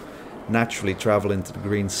didn't naturally travel into the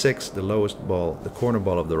green 6, the lowest ball, the corner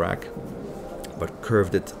ball of the rack, but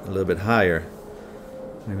curved it a little bit higher.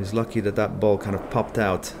 And he was lucky that that ball kind of popped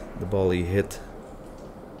out, the ball he hit,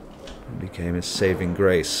 and became his saving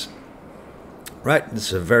grace. Right, this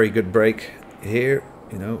is a very good break here,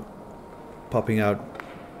 you know, popping out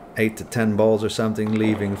 8 to 10 balls or something,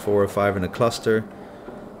 leaving 4 or 5 in a cluster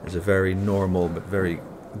is a very normal but very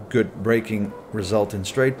good breaking result in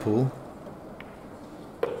straight pool.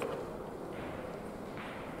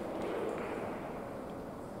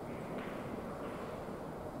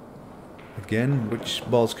 Again, which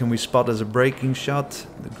balls can we spot as a breaking shot?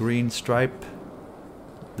 The green stripe,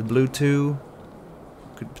 the blue 2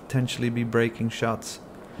 could potentially be breaking shots.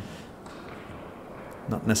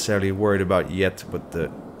 Not necessarily worried about yet, but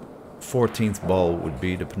the 14th ball would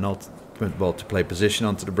be the penultimate ball to play position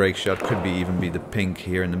onto the break shot. Could be even be the pink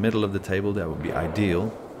here in the middle of the table. That would be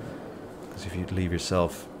ideal, because if you'd leave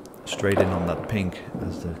yourself straight in on that pink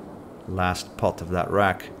as the last pot of that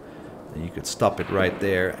rack, then you could stop it right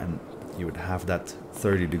there and you would have that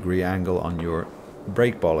 30-degree angle on your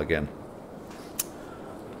break ball again.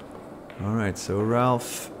 Alright, so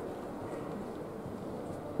Ralf,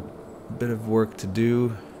 a bit of work to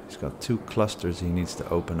do. He's got 2 clusters he needs to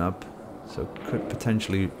open up, so could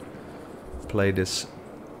potentially play this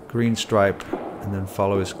green stripe and then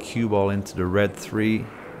follow his cue ball into the red 3.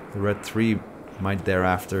 The red 3 might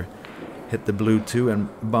thereafter hit the blue 2 and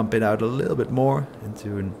bump it out a little bit more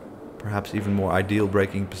into an perhaps even more ideal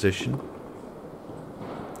breaking position.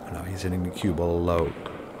 Now he's hitting the cue ball low,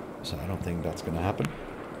 so I don't think that's going to happen.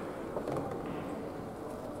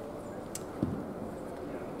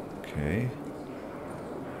 Okay.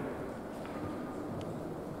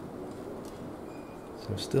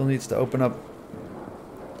 So still needs to open up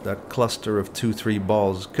that cluster of 2-3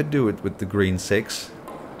 balls. Could do it with the green 6,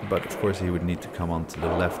 but of course he would need to come onto the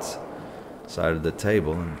left side of the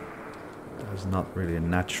table, and there's not really a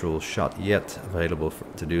natural shot yet available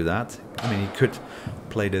to do that. I mean, he could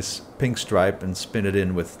play this pink stripe and spin it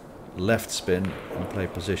in with left spin and play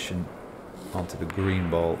position onto the green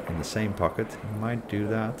ball in the same pocket. He might do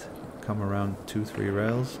that. Come around 2-3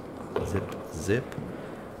 rails. Zip, zip.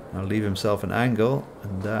 Now leave himself an angle,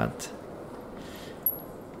 and that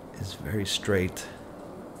is very straight.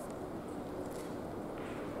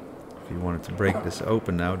 If he wanted to break this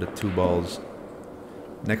open now, the 2 balls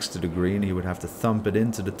next to the green, he would have to thump it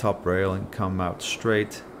into the top rail and come out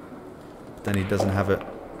straight. But then he doesn't have a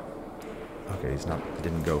Okay,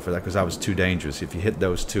 didn't go for that because that was too dangerous. If you hit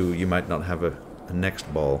those two, you might not have a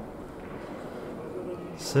next ball.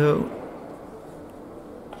 So,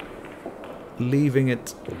 leaving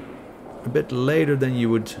it a bit later than you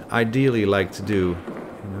would ideally like to do.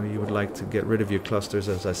 You know, you would like to get rid of your clusters,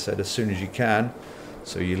 as I said, as soon as you can.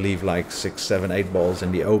 So you leave like 6, 7, 8 balls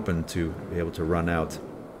in the open to be able to run out.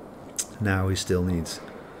 Now he still needs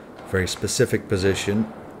a very specific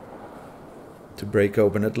position to break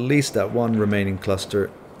open at least that one remaining cluster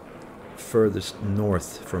furthest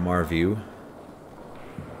north from our view.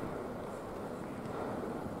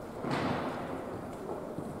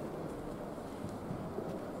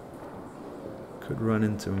 Could run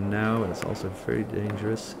into him now, but it's also very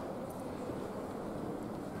dangerous.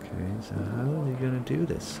 Okay, so how is he going to do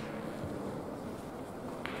this?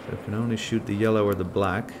 So I can only shoot the yellow or the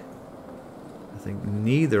black. I think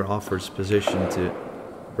neither offers position to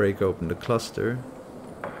break open the cluster.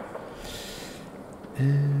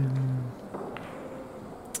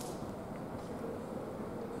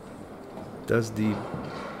 Does the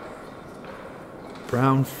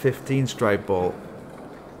brown 15 stripe ball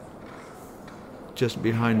just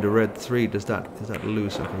behind the red 3, is that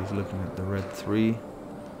loose? Okay, he's looking at the red 3.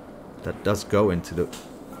 That does go into the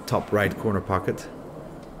top right corner pocket.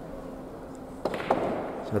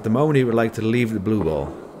 So at the moment he would like to leave the blue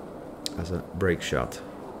ball as a break shot.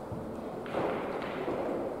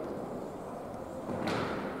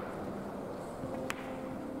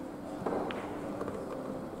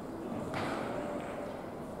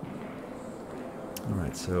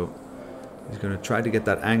 Alright, so he's going to try to get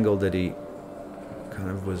that angle that he kind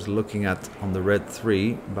of was looking at on the red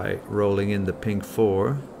 3 by rolling in the pink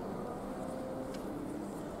 4.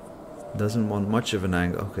 Doesn't want much of an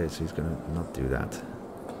angle. Okay, so he's gonna not do that.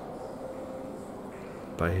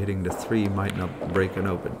 By hitting the 3 might not break it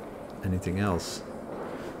open. Anything else?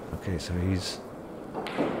 Okay, so he's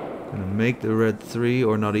gonna make the red 3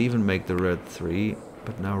 or not even make the red 3,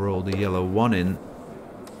 but now roll the yellow 1 in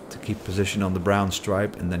to keep position on the brown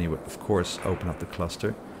stripe, and then he would of course open up the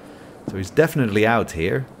cluster. So he's definitely out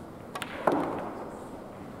here.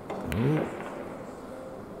 Oh.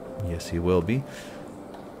 Yes, he will be.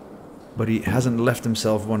 But he hasn't left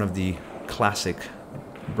himself one of the classic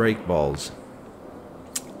break balls.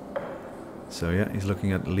 So yeah, he's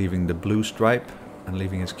looking at leaving the blue stripe and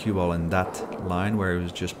leaving his cue ball in that line where he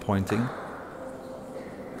was just pointing.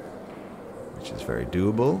 Which is very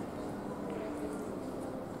doable.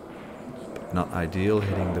 But not ideal,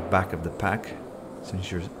 hitting the back of the pack.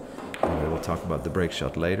 Since you're... We'll talk about the break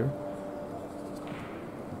shot later.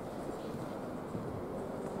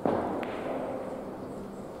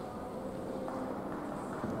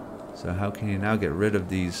 So how can you now get rid of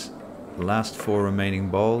these last 4 remaining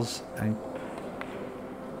balls? And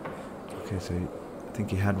okay, so I think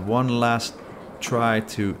he had one last try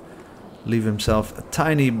to leave himself a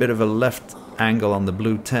tiny bit of a left angle on the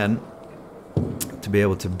blue 10 to be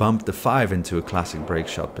able to bump the 5 into a classic break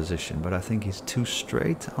shot position, but I think he's too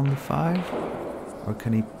straight on the 5. Or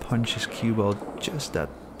can he punch his cue ball just that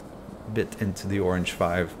bit into the orange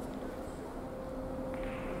 5?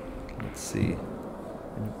 Let's see.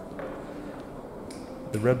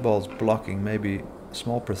 The red ball's blocking maybe a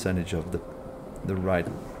small percentage of the right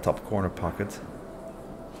top corner pocket.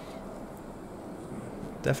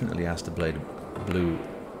 Definitely has to play the blue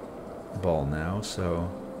ball now,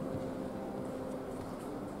 so...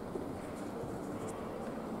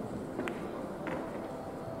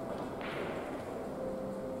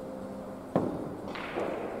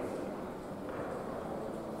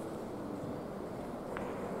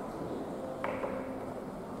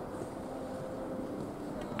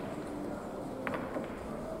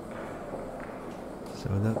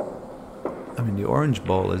 I mean, the orange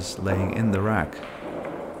ball is laying in the rack,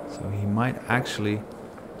 so he might actually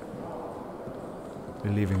be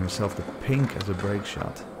leaving himself the pink as a break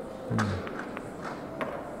shot.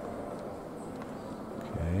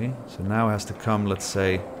 Okay, so now has to come, let's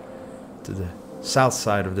say, to the south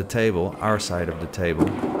side of the table, our side of the table.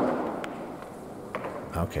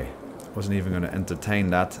 Okay, wasn't even going to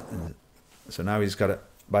entertain that. So now he's got to,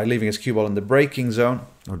 by leaving his cue ball in the breaking zone,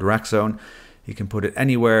 or the rack zone, he can put it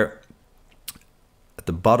anywhere at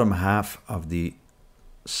the bottom half of the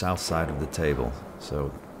south side of the table.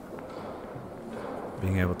 So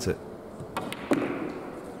being able to...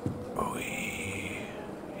 Oh, you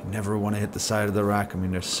never want to hit the side of the rack. I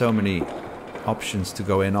mean, there's so many options to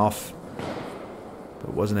go in off,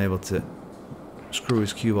 but wasn't able to screw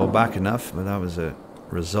his cue ball back enough, but that was a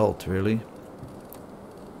result, really.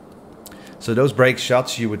 So those break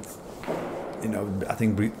shots, you would you know, I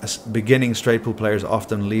think beginning straight pool players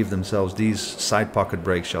often leave themselves these side pocket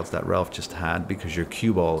break shots that Ralf just had, because your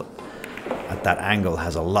cue ball at that angle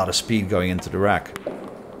has a lot of speed going into the rack.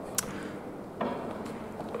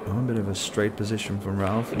 A bit of a straight position from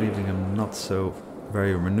Ralf, leaving him not so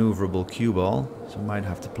very maneuverable cue ball, so might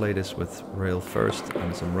have to play this with rail first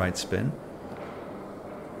and some right spin.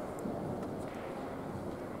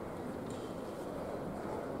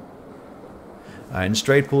 In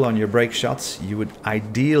straight pool on your break shots, you would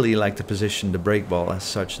ideally like to position the break ball as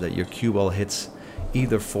such that your cue ball hits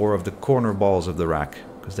either 4 of the corner balls of the rack,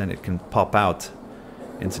 because then it can pop out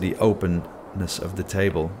into the openness of the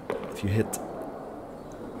table. If you hit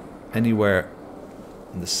anywhere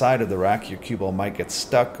on the side of the rack, your cue ball might get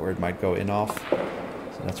stuck or it might go in off.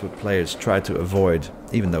 So that's what players try to avoid,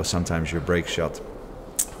 even though sometimes your break shot,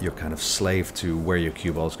 you're kind of slave to where your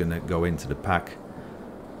cue ball is going to go into the pack.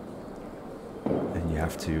 And you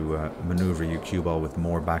have to maneuver your cue ball with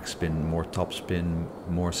more backspin, more topspin,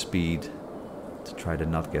 more speed to try to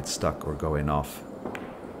not get stuck or go in off.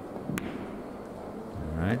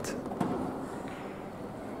 Alright.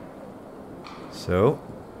 So,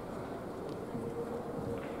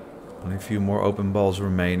 only a few more open balls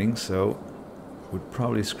remaining, so would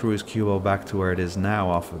probably screw his cue ball back to where it is now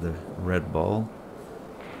off of the red ball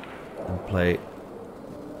and play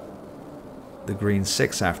the green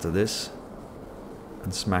 6 after this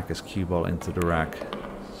and smack his cue ball into the rack.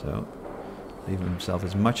 So leave himself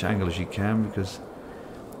as much angle as you can, because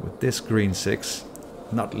with this green 6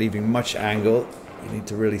 not leaving much angle, you need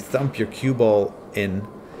to really thump your cue ball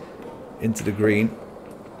into the green,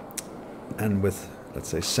 and with, let's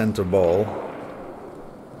say, center ball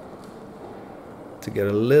to get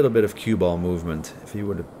a little bit of cue ball movement. If you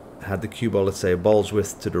would have had the cue ball, let's say, a ball's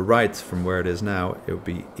width to the right from where it is now, it would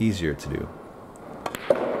be easier to do.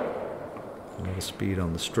 A little speed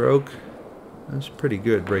on the stroke. That's pretty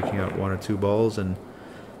good, breaking out 1 or 2 balls, and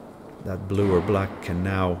that blue or black can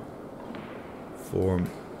now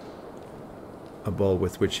form a ball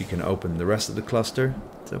with which he can open the rest of the cluster.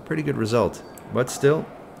 So pretty good result, but still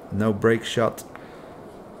no break shot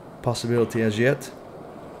possibility as yet.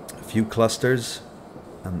 A few clusters,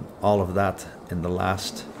 and all of that in the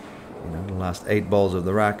last, the last 8 balls of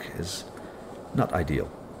the rack is not ideal.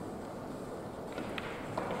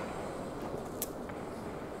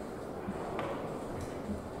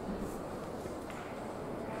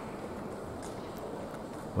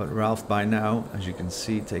 But Ralf by now, as you can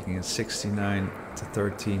see, taking a 69 to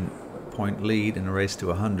 13 point lead in a race to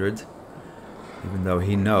 100, even though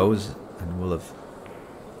he knows and will have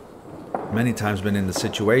many times been in the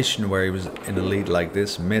situation where he was in a lead like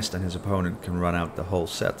this, missed, and his opponent can run out the whole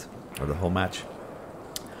set or the whole match.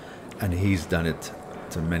 And he's done it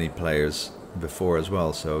to many players before as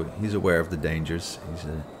well, so he's aware of the dangers. He's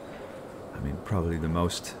I mean, probably the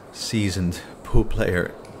most seasoned pool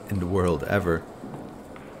player in the world ever.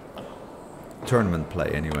 Tournament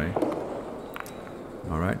play anyway.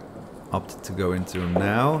 Alright, opted to go into him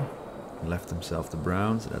now, left himself the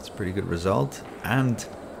brown, so that's a pretty good result. And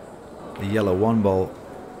the yellow 1 ball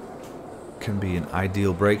can be an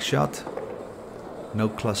ideal break shot. No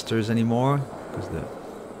clusters anymore, because the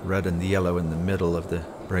red and the yellow in the middle of the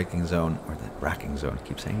breaking zone, or the racking zone, I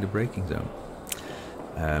keep saying the breaking zone,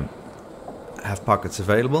 have pockets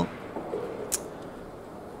available.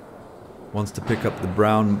 Wants to pick up the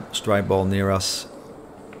brown stripe ball near us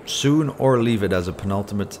soon, or leave it as a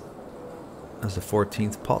penultimate, as the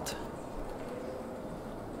 14th pot.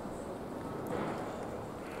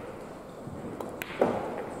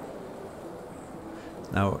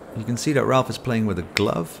 Now you can see that Ralf is playing with a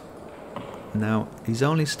glove. Now he's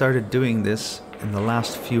only started doing this in the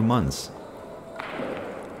last few months,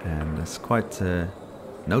 and it's quite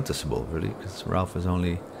noticeable really, because Ralf was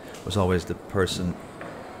always the person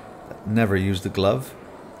that never used the glove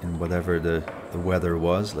in whatever the weather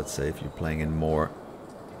was. Let's say if you're playing in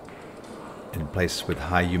places with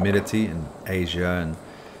high humidity in Asia and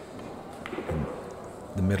in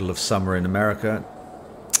the middle of summer in America,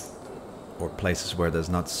 or places where there's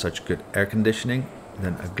not such good air conditioning,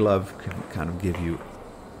 then a glove can kind of give you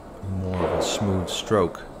more of a smooth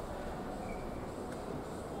stroke.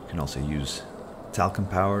 You can also use talcum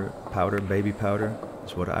powder, baby powder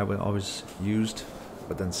is what I would always used.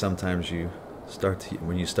 But then sometimes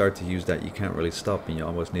when you start to use that, you can't really stop, and you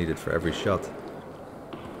almost need it for every shot.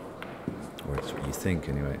 Or that's what you think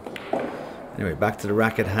anyway. Anyway, back to the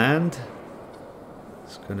rack at hand.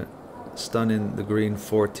 It's gonna stun in the green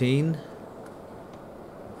 14.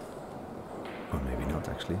 Or maybe not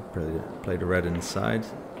actually. Play the red inside.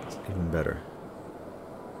 It's even better.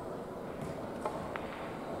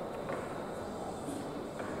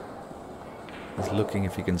 He's looking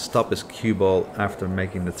if he can stop his cue ball after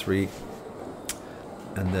making the 3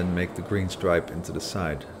 and then make the green stripe into the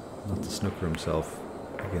side, not to snooker himself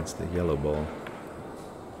against the yellow ball.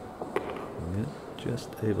 Yeah, just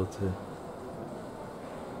able to.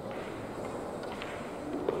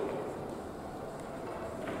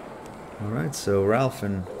 Alright, so Ralf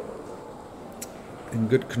in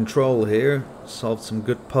good control here, solved some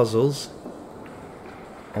good puzzles,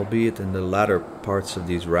 albeit in the latter parts of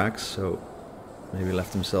these racks, so maybe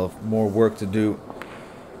left himself more work to do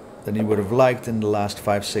than he would have liked in the last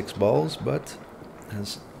 5-6 balls, but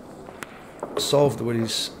has solved what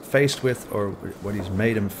he's faced with, or what he's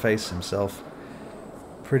made him face himself,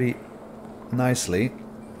 pretty nicely,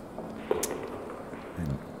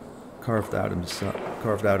 and carved out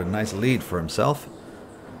a nice lead for himself.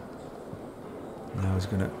 Now he's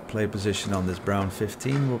going to play position on this brown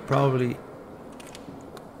 15. Will probably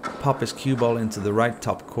pop his cue ball into the right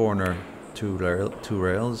top corner, two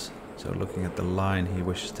rails. So looking at the line he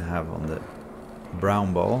wishes to have on the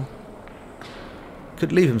brown ball.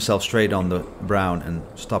 Could leave himself straight on the brown and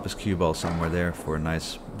stop his cue ball somewhere there for a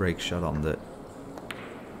nice break shot on the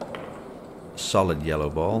solid yellow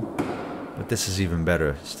ball. But this is even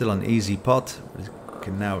better. Still an easy pot. He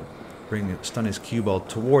can now stun his cue ball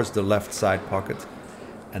towards the left side pocket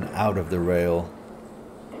and out of the rail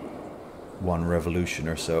 1 revolution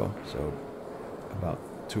or so. So about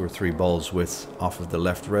 2 or 3 balls width off of the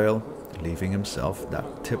left rail, leaving himself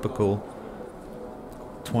that typical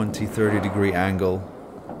 20-30 degree angle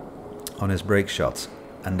on his break shots.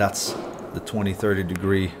 And that's the 20-30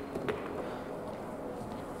 degree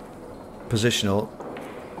positional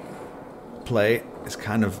play is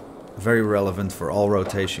kind of very relevant for all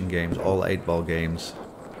rotation games, all 8-ball games.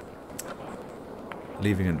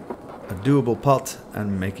 Leaving a doable pot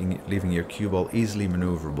and leaving your cue ball easily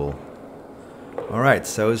maneuverable. Alright,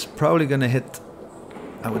 so he's probably going to hit,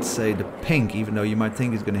 I would say, the pink, even though you might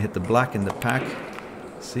think he's going to hit the black in the pack.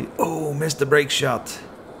 See, oh, missed the break shot.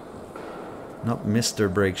 Not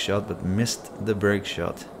Mr. Break Shot, but missed the break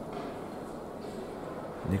shot.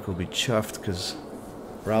 Nick will be chuffed because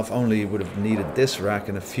Ralf only would have needed this rack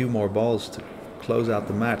and a few more balls to close out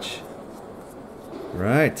the match.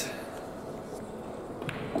 Right.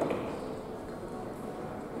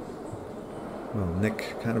 Well,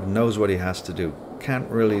 Nick kind of knows what he has to do. Can't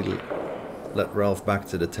really let Ralf back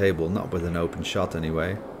to the table, not with an open shot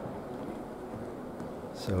anyway.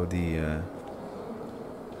 So the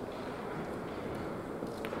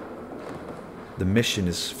mission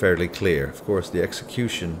is fairly clear. Of course, the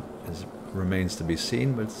execution remains to be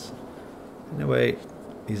seen, but in a way,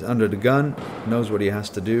 he's under the gun, knows what he has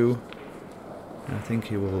to do. I think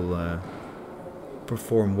he will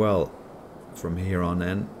perform well from here on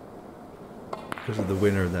in, because of the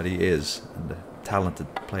winner that he is and the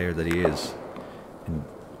talented player that he is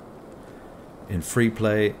in free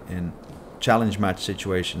play, in challenge match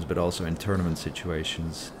situations, but also in tournament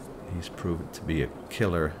situations. He's proven to be a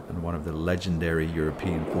killer and one of the legendary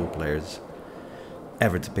European pool players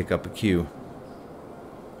ever to pick up a cue.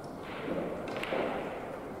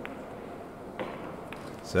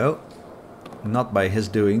 So, not by his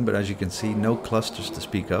doing, but as you can see, no clusters to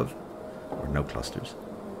speak of, or no clusters.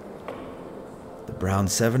 The brown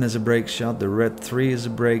 7 is a break shot, the red 3 is a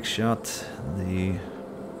break shot, the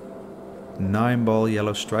 9-ball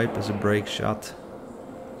yellow stripe is a break shot.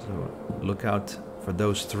 So look out for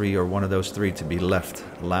those 3 or one of those 3 to be left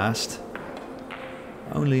last.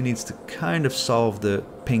 Only needs to kind of solve the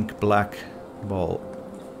pink-black ball.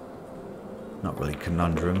 Not really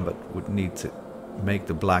conundrum, but would need to make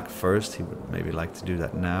the black first. He would maybe like to do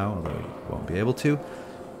that now, although he won't be able to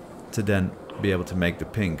then be able to make the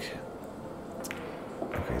pink.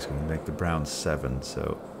 Okay, he's going to make the brown 7,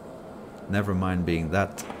 so never mind being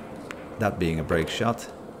that being a break shot.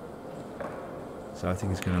 So I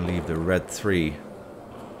think he's going to leave the red 3.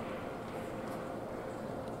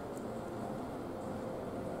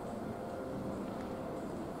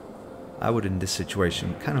 I would, in this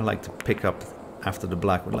situation, kind of like to pick up, after the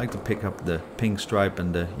black, would like to pick up the pink stripe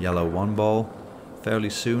and the yellow 1 ball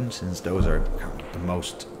fairly soon, since those are the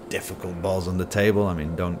most difficult balls on the table. I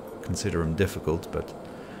mean, don't consider them difficult, but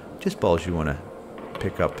just balls you want to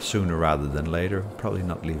pick up sooner rather than later. Probably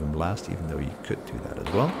not leave them last, even though you could do that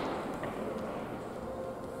as well.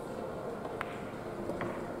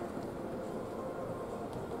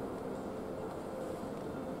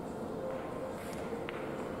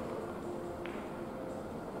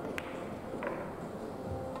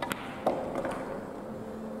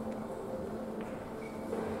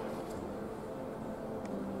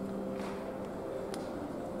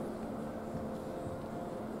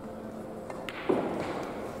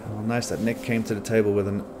 nice that Nick came to the table with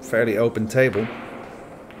a fairly open table,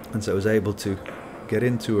 and so was able to get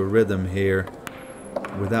into a rhythm here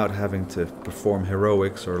without having to perform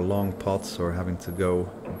heroics or long pots or having to go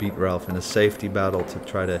beat Ralf in a safety battle to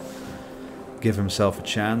try to give himself a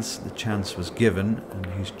chance. The chance was given, and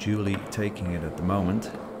he's duly taking it at the moment.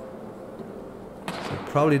 So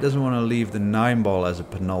probably doesn't want to leave the 9 ball as a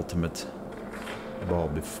penultimate ball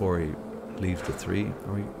before he leaves the 3,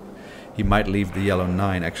 or he might leave the yellow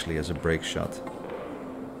 9 actually as a break shot.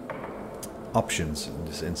 Options in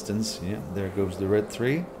this instance. Yeah, there goes the red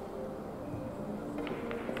 3.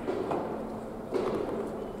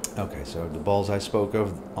 Okay, so the balls I spoke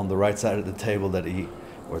of on the right side of the table that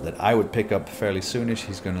I would pick up fairly soonish,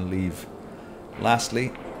 he's going to leave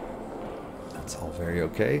lastly. That's all very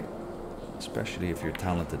okay, especially if you're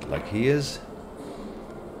talented like he is.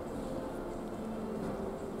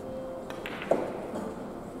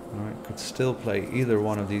 Alright, could still play either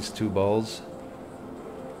one of these 2 balls.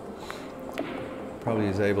 Probably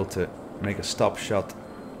is able to make a stop shot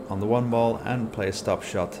on the 1 ball and play a stop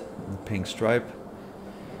shot on the pink stripe.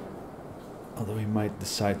 Although he might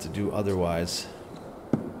decide to do otherwise.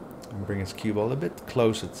 And bring his cue ball a bit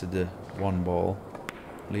closer to the 1 ball.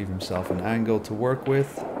 Leave himself an angle to work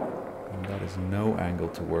with. And that is no angle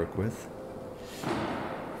to work with.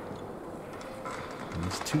 And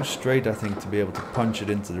he's too straight, I think, to be able to punch it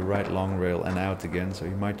into the right long rail and out again. So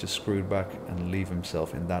he might just screw it back and leave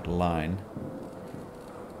himself in that line.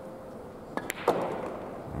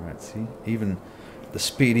 Alright, see? Even the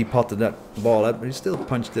speed he potted that ball at, but he still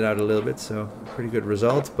punched it out a little bit, so pretty good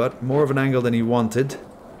result, but more of an angle than he wanted.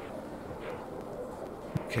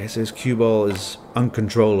 Okay, so his cue ball is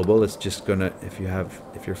uncontrollable. It's just gonna, if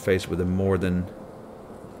you're faced with a more than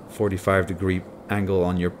 45-degree angle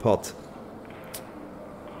on your pot,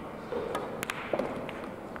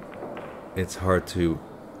 it's hard to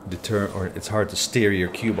it's hard to steer your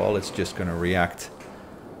cue ball. It's just gonna react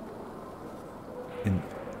in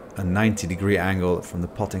a 90-degree angle from the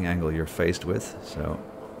potting angle you're faced with. So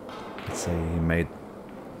let's say he made,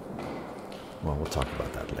 well, we'll talk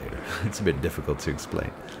about that later. It's a bit difficult to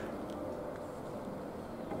explain.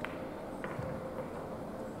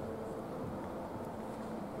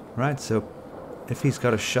 Right, so if he's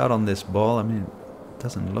got a shot on this ball, I mean, it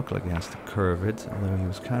doesn't look like he has to curve it, although he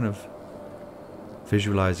was kind of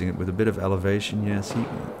visualizing it with a bit of elevation. Yeah, see,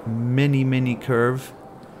 mini curve.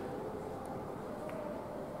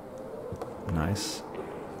 Nice.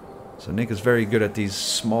 So Nick is very good at these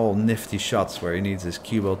small nifty shots where he needs his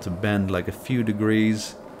cue ball to bend like a few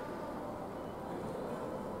degrees.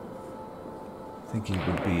 I think he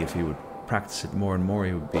would be, if he would practice it more and more,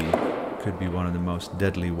 he would be, could be one of the most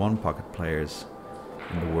deadly one-pocket players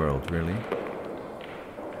in the world, really.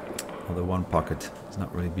 Although one-pocket is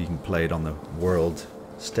not really being played on the world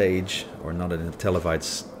stage, or not in a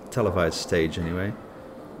televised stage anyway.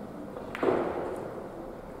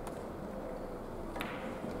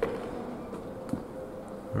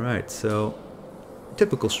 Right, so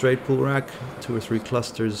typical straight pool rack, 2 or 3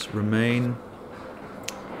 clusters remain.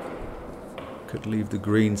 Could leave the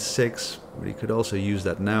green 6, but he could also use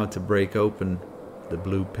that now to break open the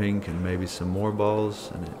blue pink and maybe some more balls,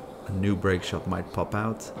 and a new break shot might pop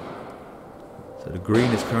out. So the green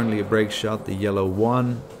is currently a break shot, the yellow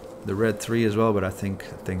 1, the red 3 as well, but I think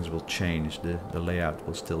things will change. The layout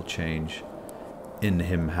will still change in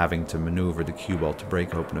him having to maneuver the cue ball to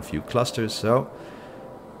break open a few clusters. So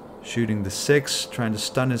shooting the 6, trying to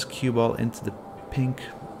stun his cue ball into the pink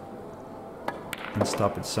and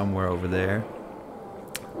stop it somewhere over there.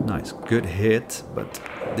 Nice, good hit, but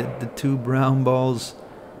did the 2 brown balls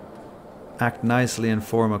act nicely and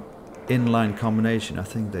form an inline combination? I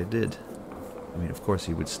think they did. I mean, of course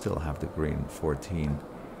he would still have the green 14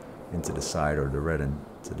 into the side, or the red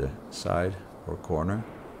into the side or corner.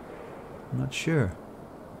 I'm not sure.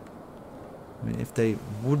 I mean, if they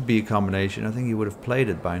would be a combination, I think he would have played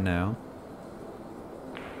it by now.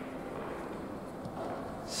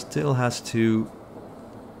 Still has to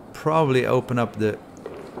probably open up the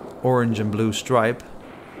orange and blue stripe.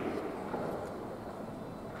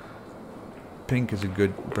 Pink is a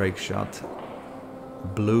good break shot.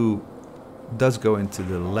 Blue does go into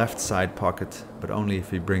the left side pocket, but only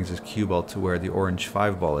if he brings his cue ball to where the orange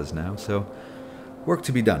 5 ball is now. So, work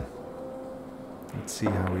to be done. Let's see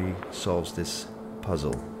how he solves this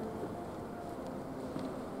puzzle.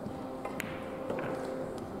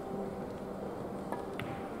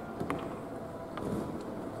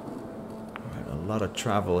 Right, a lot of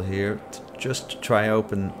travel here just to try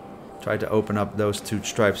to open up those 2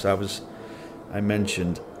 stripes I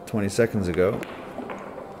mentioned 20 seconds ago.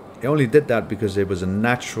 He only did that because it was a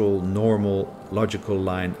natural, normal, logical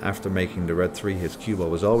line after making the red 3. His cue ball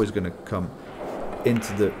was always going to come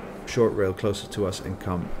into the short rail closer to us and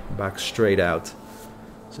come back straight out.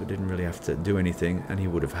 So he didn't really have to do anything, and he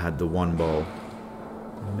would have had the 1 ball.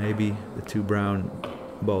 Maybe the 2 brown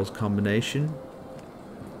balls combination.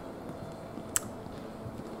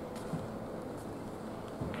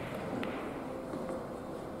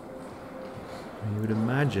 You would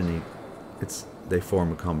imagine they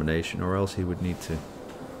form a combination, or else he would need to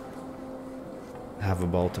have a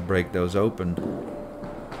ball to break those open.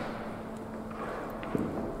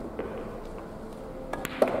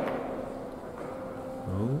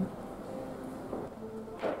 Oh.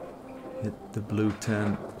 Hit the blue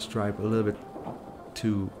 10 stripe a little bit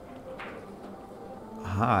too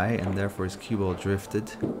high, and therefore his cue ball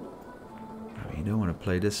drifted. I mean, you don't want to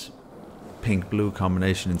play this pink-blue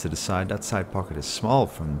combination into the side. That side pocket is small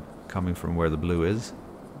from coming from where the blue is,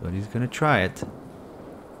 but he's gonna try it.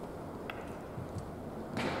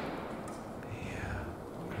 Yeah,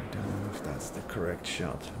 I don't know if that's the correct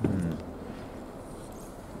shot.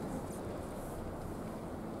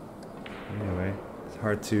 Anyway, it's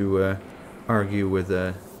hard to argue with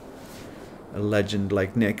a legend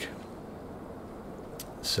like Nick.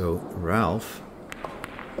 So Ralf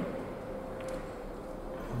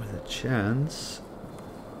with a chance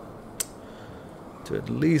to at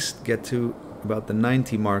least get to about the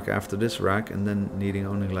 90 mark after this rack, and then needing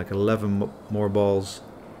only like 11 more balls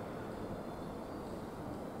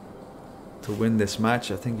to win this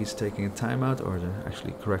match. I think he's taking a timeout, or they're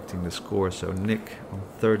actually correcting the score. So Nick on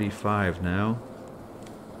 35 now.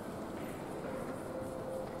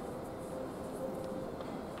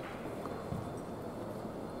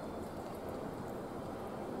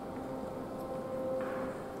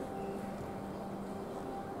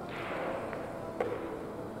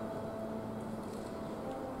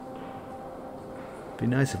 Be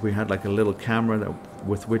nice if we had like a little camera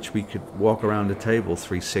with which we could walk around the table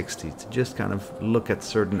 360 to just kind of look at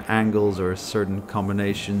certain angles or certain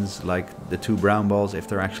combinations, like the 2 brown balls, if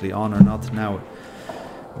they're actually on or not. Now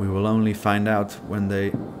we will only find out when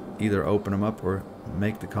they either open them up or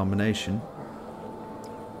make the combination.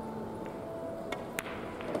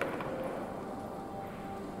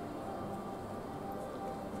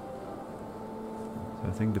 So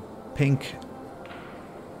I think the pink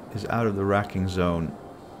is out of the racking zone,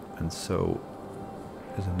 and so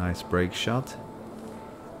is a nice break shot.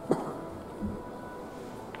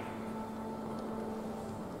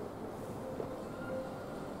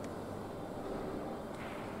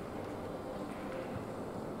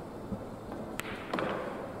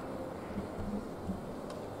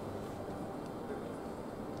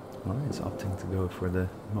 Well, he's opting to go for the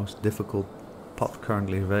most difficult pot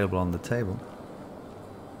currently available on the table.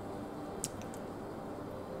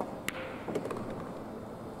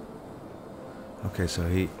 Okay, so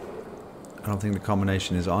I don't think the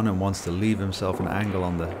combination is on, and wants to leave himself an angle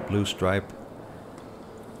on the blue stripe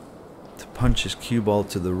to punch his cue ball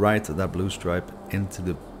to the right of that blue stripe into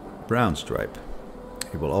the brown stripe.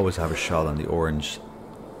 He will always have a shot on the orange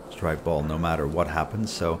stripe ball no matter what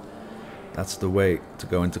happens, so that's the way to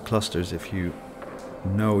go into clusters. If you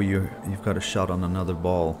know you've got a shot on another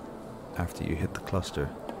ball after you hit the cluster.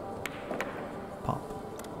 Pop.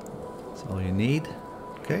 That's all you need.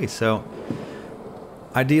 Okay, so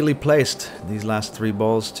ideally placed these last 3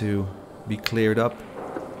 balls to be cleared up,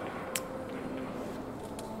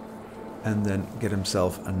 and then get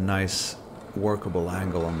himself a nice workable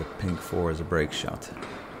angle on the pink 4 as a break shot.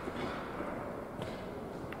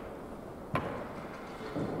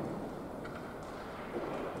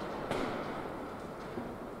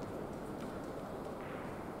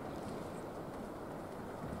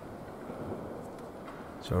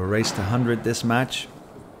 So a race to 100 this match,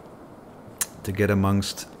 to get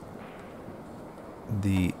amongst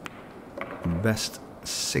the best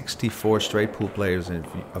 64 straight pool players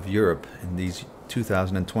of Europe in these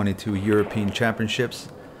 2022 European Championships.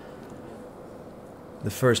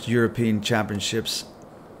 The first European Championships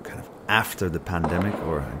kind of after the pandemic,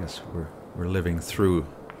 or I guess we're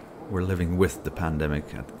living with the pandemic,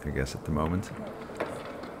 I guess, at the moment.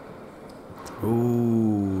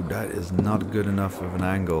 Ooh, that is not good enough of an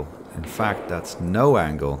angle. In fact, that's no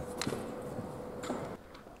angle.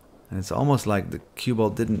 And it's almost like the cue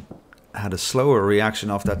ball had a slower reaction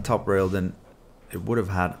off that top rail than it would have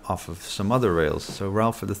had off of some other rails. So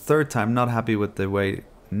Ralf, for the 3rd time, not happy with the way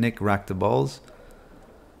Nick racked the balls.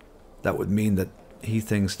 That would mean that he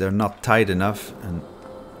thinks they're not tight enough, and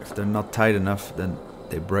if they're not tight enough, then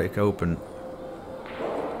they break open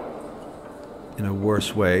in a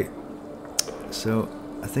worse way. So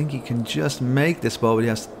I think he can just make this ball, but he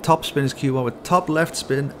has to top spin his cue ball with top left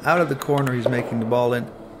spin out of the corner he's making the ball in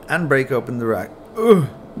and break open the rack. Ugh.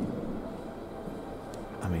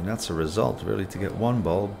 I mean, that's a result really to get one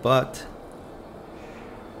ball, but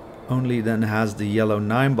only then has the yellow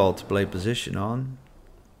 9 ball to play position on.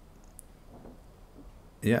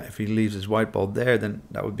 Yeah, if he leaves his white ball there, then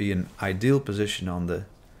that would be an ideal position on the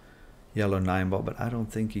yellow 9 ball, but I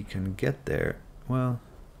don't think he can get there. Well,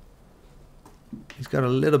 he's got a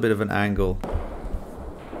little bit of an angle.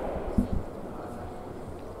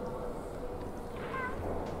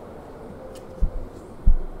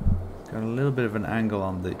 Got a little bit of an angle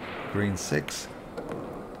on the green 6.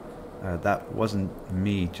 That wasn't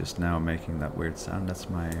me just now making that weird sound. That's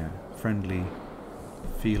my friendly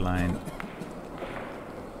feline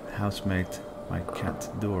housemate, my cat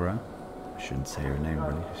Dora. I shouldn't say her name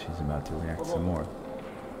really, because she's about to react some more.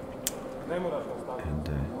 And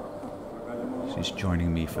she's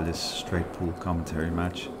joining me for this straight pool commentary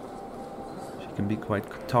match. She can be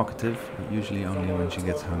quite talkative, but usually only when she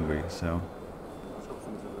gets hungry. So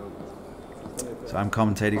I'm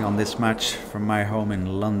commentating on this match from my home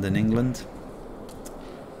in London, England.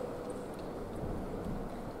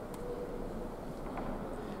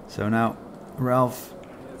 So now Ralf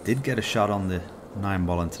did get a shot on the 9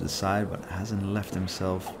 ball into the side, but hasn't left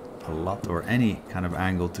himself a lot or any kind of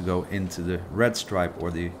angle to go into the red stripe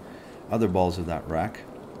or the other balls of that rack.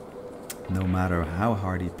 No matter how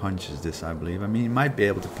hard he punches this, I believe. I mean, he might be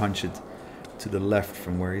able to punch it to the left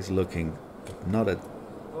from where he's looking, but not at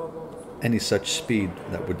any such speed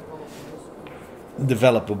that would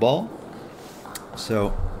develop a ball.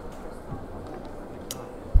 So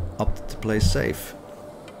opted to play safe.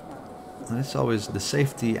 And it's always the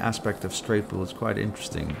safety aspect of straight pool is quite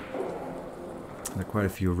interesting. There are quite a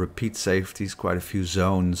few repeat safeties, quite a few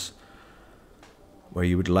zones where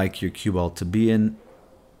you would like your cue ball to be in.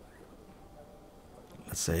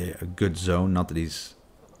 Let's say a good zone, not that he's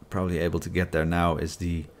probably able to get there now, is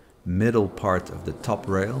the middle part of the top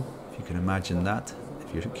rail. If you can imagine that,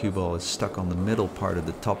 if your cue ball is stuck on the middle part of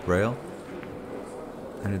the top rail,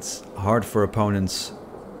 and it's hard for opponents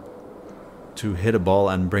to hit a ball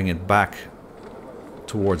and bring it back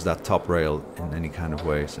towards that top rail in any kind of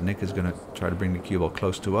way. So Nick is going to try to bring the cue ball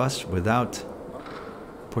close to us without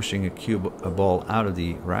pushing a ball out of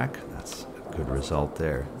the rack. That's a good result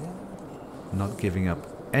there. Not giving up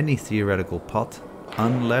any theoretical pot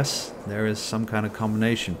unless there is some kind of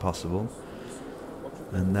combination possible.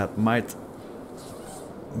 And that might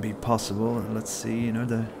be possible. Let's see, you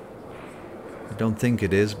know, I don't think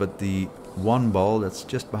it is, but the 1 ball that's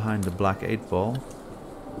just behind the black 8 ball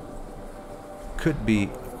could be,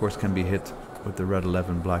 of course, can be hit with the red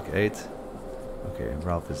 11 black 8. Okay,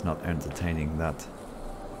 Ralf is not entertaining that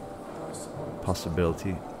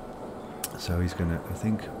possibility. So he's gonna, I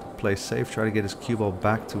think, play safe, try to get his cue ball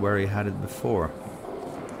back to where he had it before.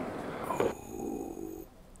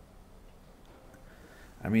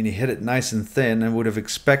 I mean, he hit it nice and thin and would have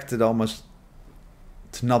expected almost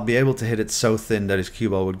to not be able to hit it so thin that his cue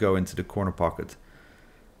ball would go into the corner pocket.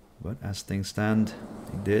 But as things stand,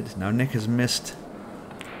 he did. Now Nick has missed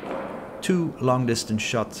 2 long distance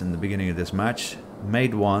shots in the beginning of this match.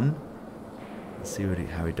 Made 1. Let's see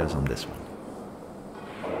how he does on this one.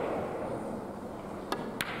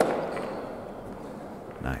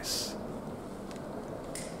 Nice.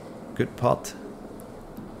 Good pot.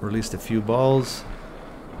 Released a few balls.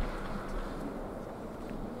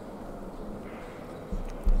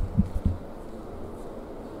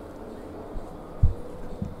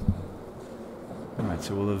 Alright,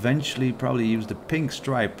 so we'll eventually probably use the pink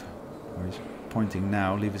stripe, where he's pointing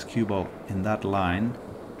now, leave his cue ball in that line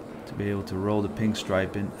to be able to roll the pink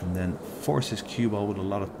stripe in and then force his cue ball with a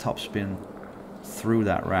lot of topspin through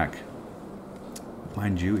that rack.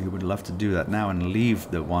 Mind you, he would love to do that now and leave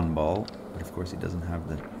the 1 ball, but of course he doesn't have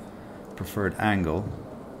the preferred angle.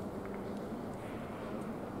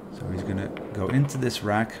 So he's going to go into this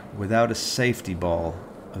rack without a safety ball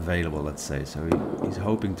available, let's say. So he's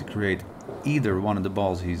hoping to create either one of the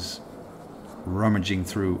balls he's rummaging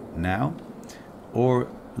through now, or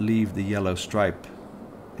leave the yellow stripe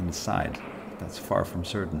inside. That's far from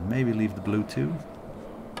certain. Maybe leave the blue too.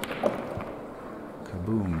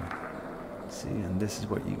 Kaboom. See, and this is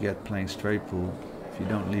what you get playing straight pool. If you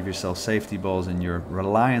don't leave yourself safety balls and you're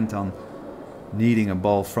reliant on needing a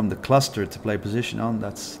ball from the cluster to play position on,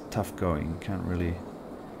 that's tough going. You can't really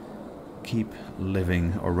keep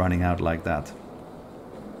living or running out like that.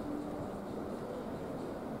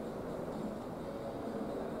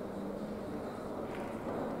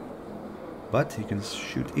 But he can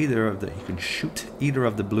shoot either of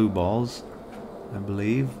the blue balls, I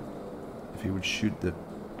believe. If he would shoot the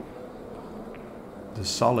the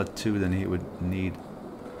solid 2, then he would need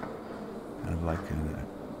kind of like an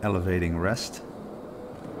elevating rest.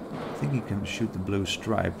 I think he can shoot the blue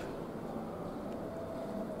stripe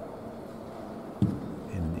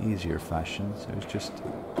in an easier fashion. So he's just,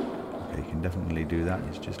 okay, he can definitely do that.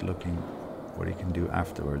 He's just looking what he can do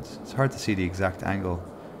afterwards. It's hard to see the exact angle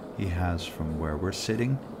he has from where we're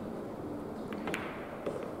sitting.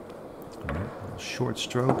 All right, short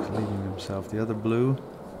stroke, leaving himself the other blue.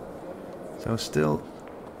 So still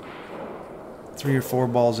 3 or 4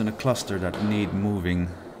 balls in a cluster that need moving,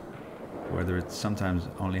 whether it sometimes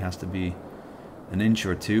only has to be an inch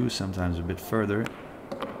or 2, sometimes a bit further.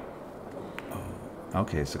 Oh,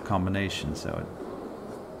 okay, it's a combination, so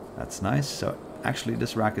that's nice. So actually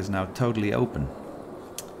this rack is now totally open.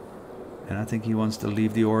 And I think he wants to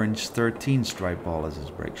leave the orange 13 stripe ball as his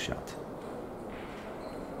break shot.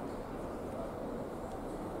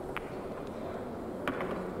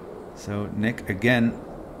 So Nick, again,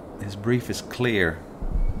 his brief is clear.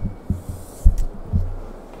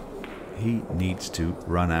 He needs to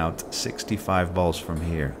run out 65 balls from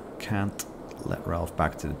here. Can't let Ralf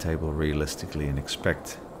back to the table realistically and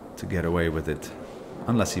expect to get away with it.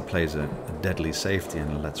 Unless he plays a deadly safety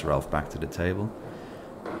and lets Ralf back to the table.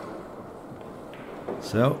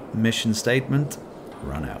 So, mission statement,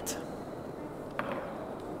 run out.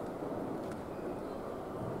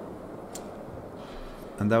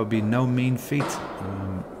 And that would be no mean feat.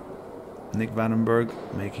 Nick Vandenberg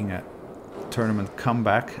making a tournament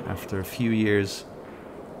comeback after a few years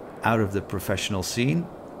out of the professional scene.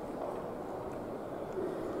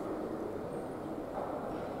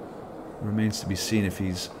 Remains to be seen if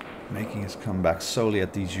he's making his comeback solely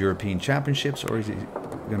at these European Championships, or is he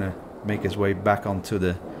going to make his way back onto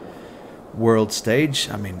the world stage.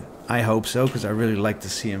 I mean, I hope so, because I really like to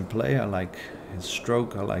see him play. I like his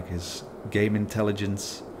stroke, I like his game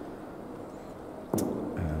intelligence.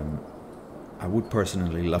 I would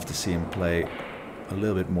personally love to see him play a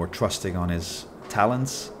little bit more trusting on his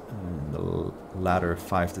talents. In the latter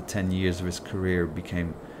 5 to 10 years of his career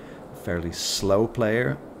became a fairly slow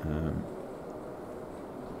player. And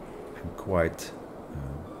quite,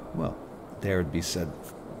 well, dare it be said,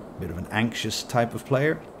 a bit of an anxious type of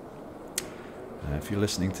player. If you're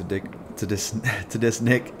listening to this,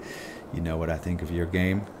 Nick, you know what I think of your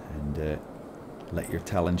game, and let your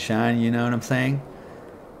talent shine. You know what I'm saying?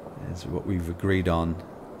 Is what we've agreed on.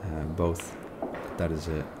 Both. That is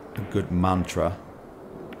a good mantra.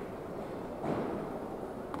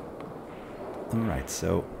 All right,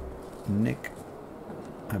 so Nick,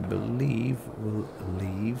 I believe, will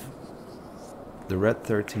leave the red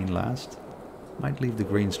 13 last. Might leave the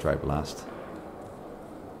green stripe last.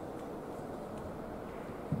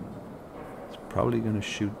 He's probably going to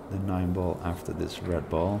shoot the 9 ball after this red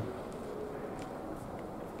ball.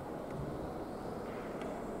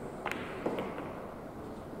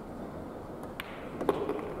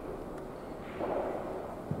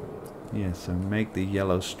 Yeah, so make the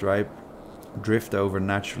yellow stripe drift over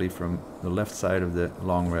naturally from the left side of the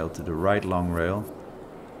long rail to the right long rail,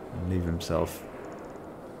 and leave himself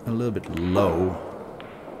a little bit low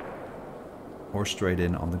or straight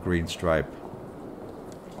in on the green stripe.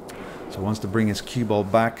 So wants to bring his cue ball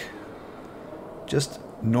back just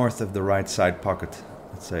north of the right side pocket,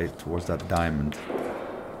 let's say towards that diamond,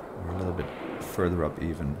 or a little bit further up,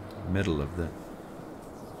 even middle of the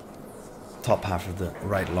top half of the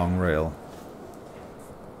right long rail.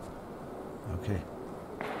 Okay,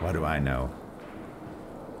 what do I know?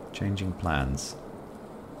 Changing plans.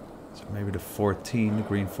 So maybe the 14, the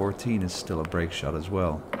green 14 is still a break shot as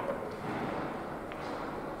well.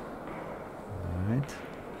 Alright.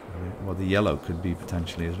 Well, the yellow could be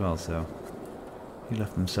potentially as well, so he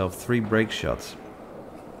left himself 3 break shots.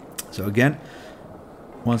 So again,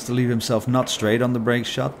 wants to leave himself not straight on the break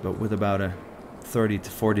shot, but with about a 30 to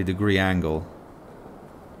 40 degree angle.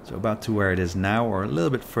 So about to where it is now, or a little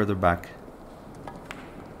bit further back.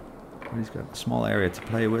 He's got a small area to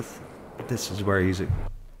play with. This is where he's a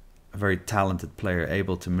very talented player,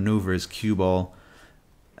 able to maneuver his cue ball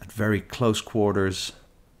at very close quarters,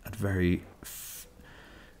 at very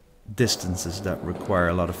distances that require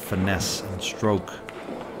a lot of finesse and stroke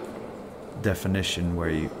definition, where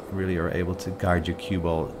you really are able to guide your cue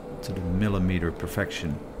ball to the millimeter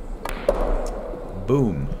perfection.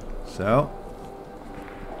 Boom. So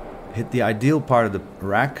hit the ideal part of the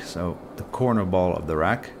rack, so the corner ball of the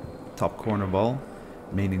rack, top corner ball,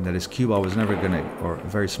 meaning that his cue ball was never gonna, or a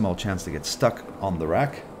very small chance to get stuck on the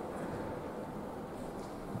rack.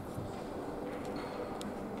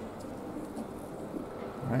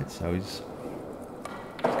 Alright, so he's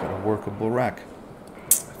got a workable rack.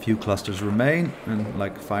 Few clusters remain, and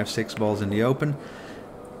like 5-6 balls in the open.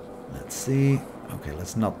 Let's see. Okay,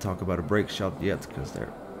 let's not talk about a break shot yet, because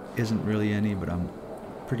there isn't really any, but I'm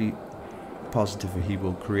pretty positive he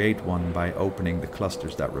will create one by opening the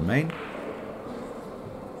clusters that remain.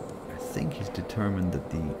 I think he's determined that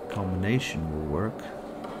the combination will work.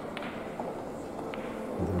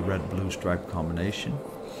 The red-blue stripe combination.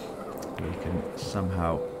 We can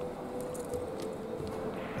somehow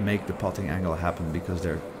make the potting angle happen because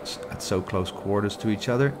they're at so close quarters to each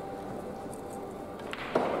other.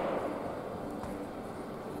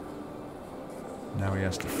 Now he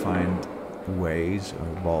has to find ways or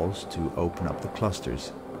balls to open up the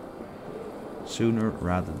clusters sooner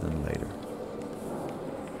rather than later.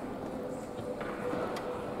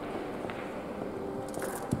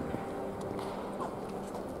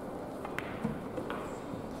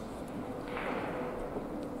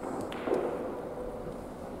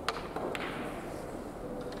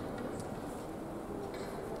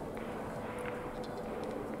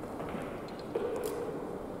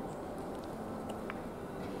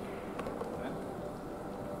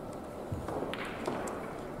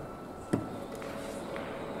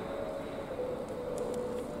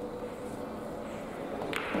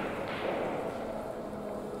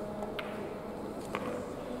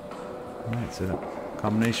 Right, so the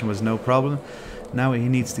combination was no problem. Now he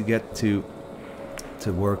needs to get to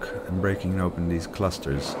work and breaking open these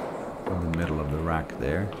clusters in the middle of the rack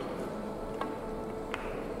there.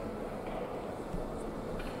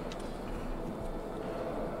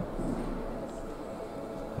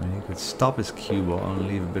 And he could stop his cue ball and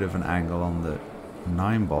leave a bit of an angle on the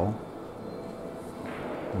 9 ball.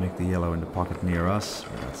 Make the yellow in the pocket near us.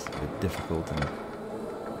 That's a bit difficult and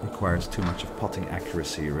requires too much of potting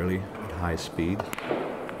accuracy, really, at high speed.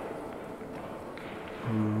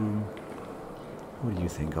 What do you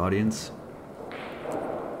think, audience?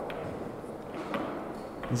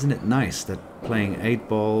 Isn't it nice that playing 8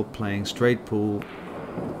 ball, playing straight pool,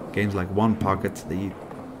 games like 1 pocket, that you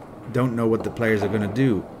don't know what the players are going to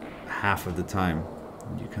do half of the time.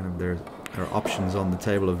 You kind of there are options on the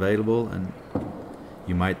table available, and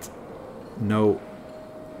you might know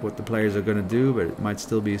what the players are going to do, but it might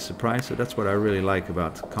still be a surprise. So that's what I really like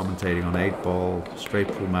about commentating on 8 ball, straight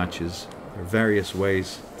pool matches. There are various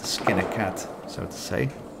ways to skin a cat, so to say.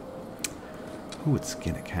 Who would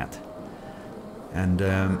skin a cat? And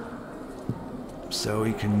so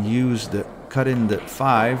you can use the cut in the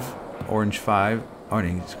 5, orange 5. Oh,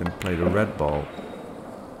 and he's going to play the red ball.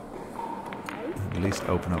 At least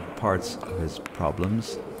open up parts of his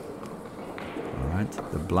problems. Alright,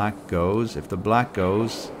 the black goes. If the black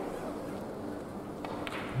goes,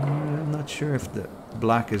 I'm not sure if the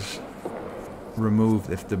black is removed,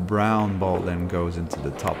 if the brown ball then goes into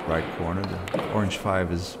the top right corner. The orange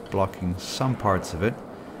 5 is blocking some parts of it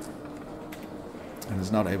and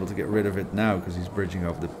is not able to get rid of it now because he's bridging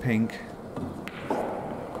over the pink.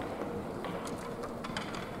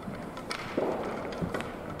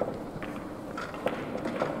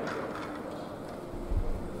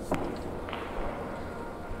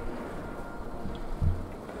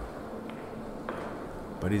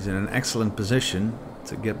 But he's in an excellent position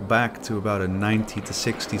to get back to about a 90 to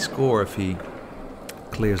 60 score if he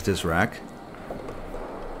clears this rack.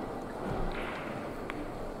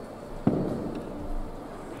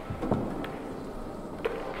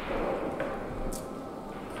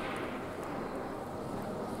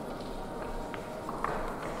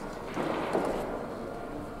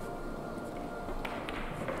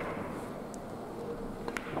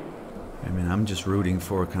 I'm just rooting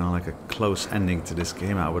for kind of like a close ending to this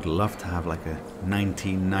game. I would love to have like a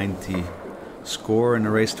 1990 score in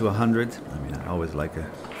a race to 100. I mean, I always like a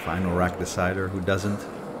final rack decider. Who doesn't?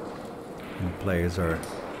 And players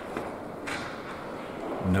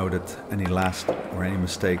know that any last or any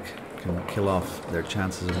mistake can kill off their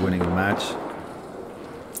chances of winning a match.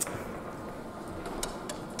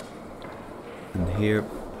 And here,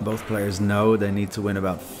 both players know they need to win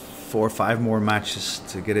about 4 or 5 more matches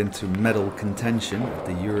to get into medal contention at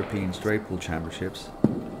the European Straight Pool Championships.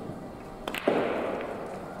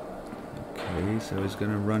 Okay, so he's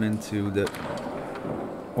going to run into the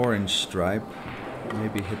orange stripe,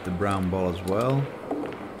 maybe hit the brown ball as well.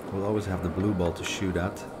 We'll always have the blue ball to shoot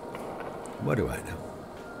at. What do I know?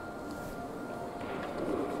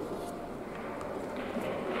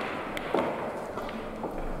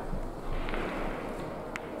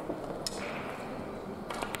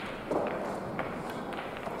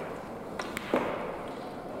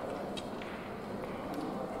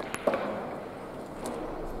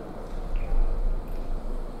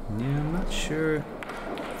 Sure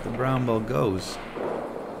if the brown ball goes.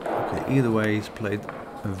 Okay, either way he's played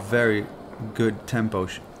a very good tempo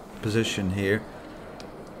position here,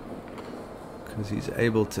 because he's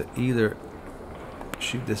able to either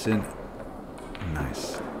shoot this in.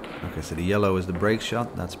 Nice. Okay, so the yellow is the break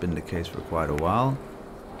shot. That's been the case for quite a while.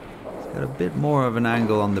 He's got a bit more of an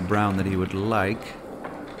angle on the brown that he would like.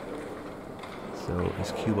 So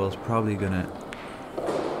his cue ball is probably gonna...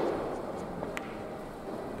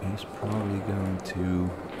 He's probably going to...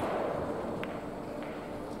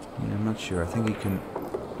 Yeah, I'm not sure. I think he can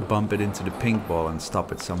bump it into the pink ball and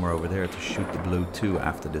stop it somewhere over there to shoot the blue 2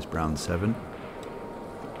 after this brown 7.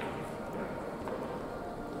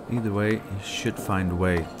 Either way, he should find a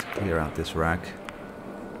way to clear out this rack.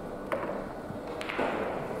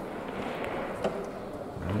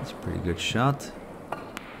 That's a pretty good shot.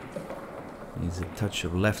 Needs a touch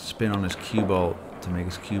of left spin on his cue ball to make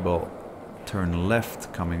his cue ball turn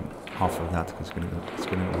left coming off of that, because it's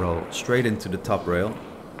going to roll straight into the top rail.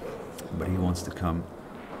 But he wants to come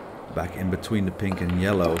back in between the pink and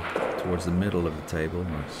yellow towards the middle of the table,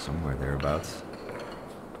 or somewhere thereabouts.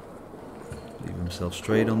 Leave himself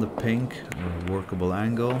straight on the pink, a workable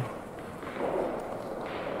angle.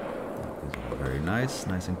 That is very nice,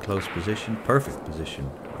 nice and close position, perfect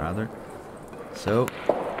position rather. So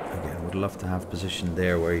again, would love to have position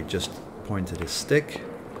there where he just pointed his stick.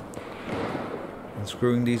 And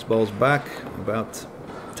screwing these balls back about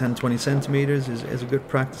 10-20 centimeters is a good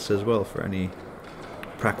practice as well for any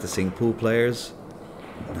practicing pool players.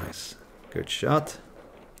 Nice, good shot.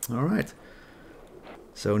 All right.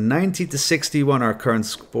 So 90-61 our current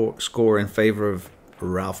score in favor of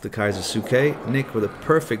Ralf the Kaiser Souquet. Nick with a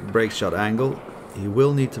perfect break shot angle. He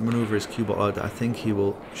will need to maneuver his cue ball out. I think he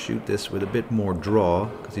will shoot this with a bit more draw,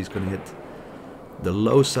 because he's going to hit the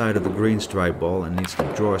low side of the green stripe ball and needs to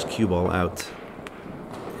draw his cue ball out.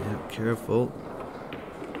 Yeah, careful.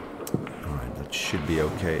 Alright, that should be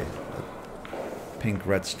okay.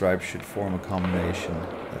 Pink-red stripe should form a combination.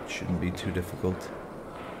 That shouldn't be too difficult.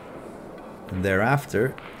 And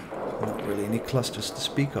thereafter, not really any clusters to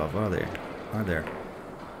speak of, are there? Are there?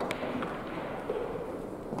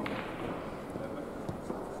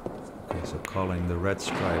 Okay, so calling the red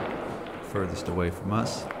stripe furthest away from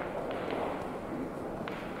us.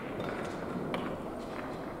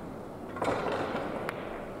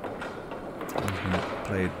 He's going to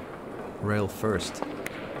play rail first.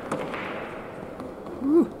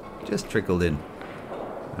 Woo, just trickled in.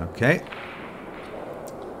 Okay.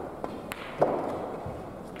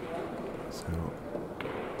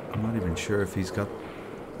 I'm not even sure if he's got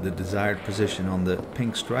the desired position on the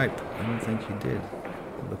pink stripe. I don't think he did.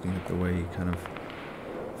 Looking at the way he kind of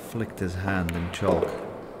flicked his hand in chalk.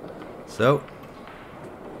 So,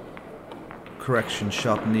 correction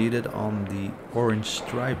shot needed on the orange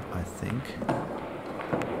stripe, I think.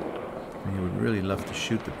 He would really love to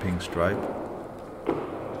shoot the pink stripe.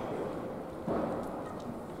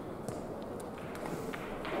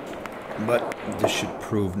 But this should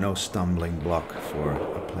prove no stumbling block for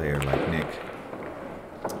a player like Nick.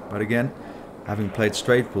 But again, having played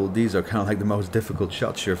straight pool, these are kind of like the most difficult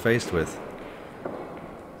shots you're faced with.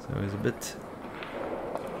 So he's a bit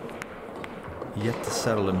yet to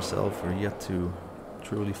settle himself, or yet to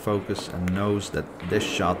truly focus, and knows that this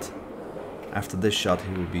shot, after this shot,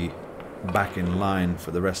 he will be back in line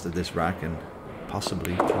for the rest of this rack and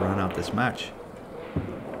possibly to run out this match.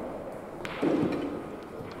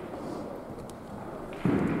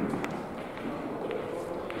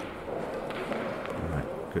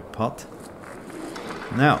 Good pot.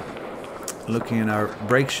 Now, looking at our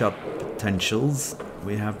break shot potentials,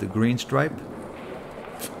 we have the green stripe.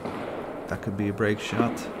 That could be a break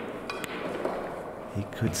shot. He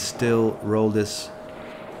could still roll this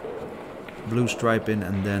blue stripe in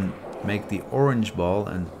and then make the orange ball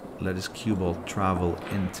and let his cue ball travel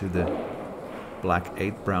into the black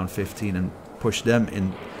 8, brown 15 and push them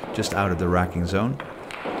in just out of the racking zone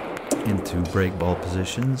into break ball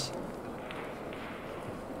positions.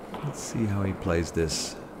 Let's see how he plays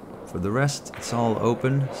this. For the rest, it's all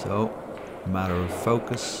open, so a matter of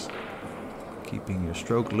focus, keeping your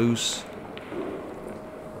stroke loose,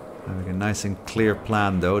 having a nice and clear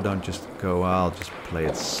plan though. Don't just go, I'll just play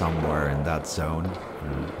it somewhere in that zone.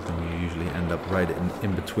 Then you usually end up right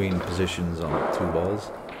in between positions on 2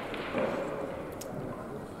 balls.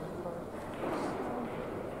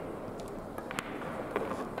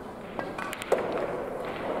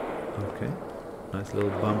 Okay. Nice little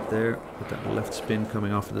bump there with that left spin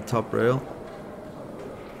coming off of the top rail.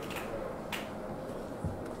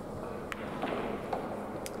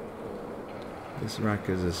 This rack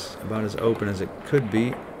is about as open as it could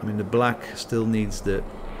be. I mean, the black still needs the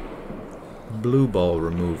blue ball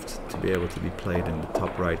removed to be able to be played in the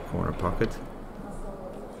top right corner pocket.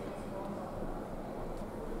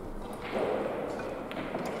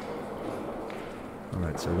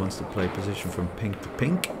 Alright, so he wants to play position from pink to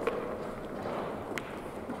pink.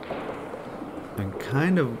 And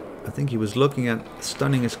kind of, I think he was looking at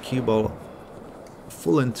stunning his cue ball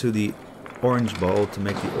full into the orange ball to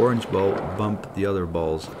make the orange ball bump the other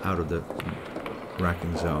balls out of the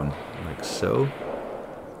racking zone, like so.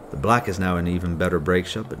 The black is now an even better break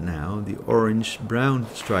shot, but now the orange-brown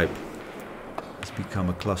stripe has become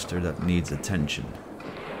a cluster that needs attention.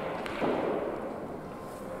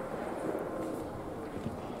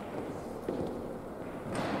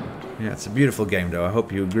 Yeah, it's a beautiful game though. I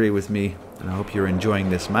hope you agree with me, and I hope you're enjoying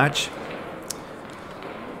this match.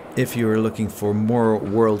 If you're looking for more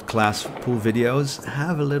world-class pool videos,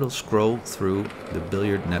 have a little scroll through the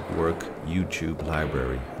Billiard Network YouTube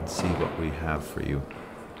library and see what we have for you.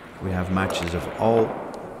 We have matches of all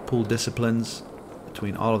pool disciplines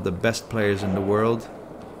between all of the best players in the world.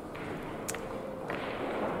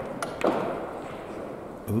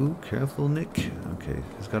 Ooh, careful, Nick. Okay,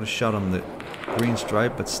 he's got a shot on the green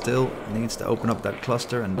stripe, but still needs to open up that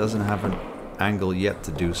cluster and doesn't have an angle yet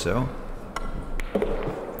to do so.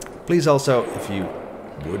 Please also, if you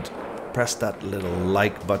would, press that little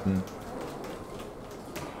like button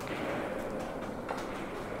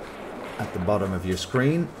at the bottom of your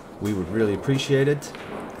screen. We would really appreciate it.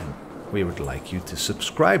 And we would like you to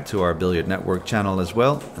subscribe to our Billiard Network channel as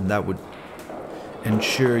well, and that would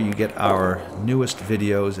ensure you get our newest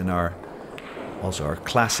videos and also our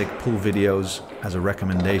classic pool videos as a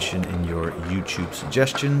recommendation in your YouTube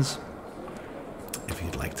suggestions. If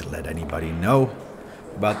you'd like to let anybody know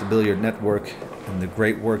about the Billiard Network and the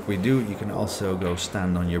great work we do, you can also go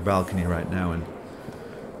stand on your balcony right now and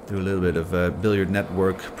do a little bit of Billiard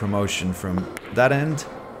Network promotion from that end.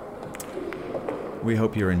 We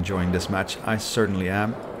hope you're enjoying this match. I certainly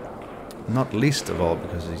am. Not least of all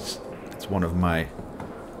because it's one of my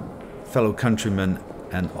fellow countrymen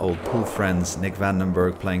and old pool friends, Nick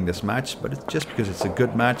Vandenberg, playing this match, but it's just because it's a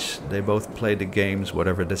good match. They both play the games,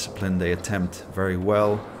 whatever discipline they attempt, very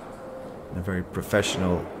well, in a very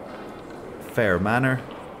professional, fair manner.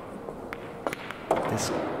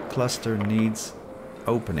 This cluster needs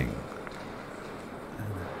opening.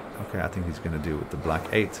 Okay, I think he's going to do with the black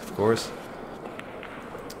 8, of course.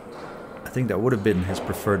 I think that would have been his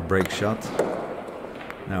preferred break shot.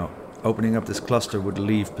 Now, opening up this cluster would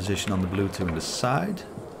leave position on the blue 2 in the side,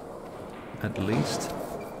 at least.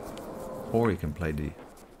 Or he can play the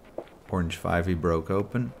orange 5 he broke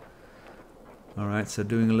open. Alright, so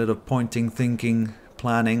doing a little pointing, thinking,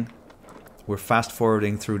 planning. We're fast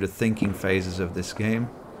forwarding through the thinking phases of this game.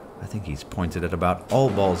 I think he's pointed at about all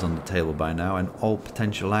balls on the table by now and all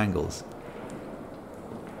potential angles.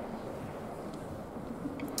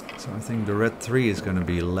 So I think the red 3 is going to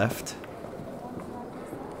be left.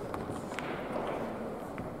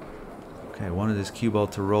 Okay, wanted his cue ball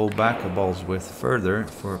to roll back a ball's width further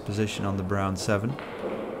for a position on the brown 7.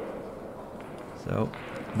 So,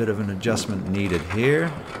 a bit of an adjustment needed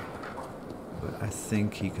here. But I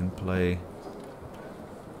think he can play...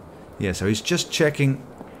 Yeah, so he's just checking.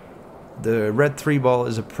 The red 3 ball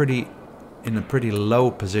is in a pretty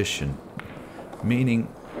low position.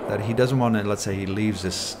 Meaning that he doesn't want to, let's say he leaves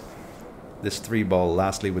this 3 ball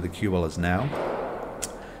lastly with the cue ball as now.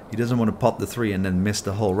 He doesn't want to pot the 3 and then miss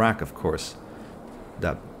the whole rack, of course.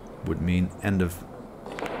 That would mean end of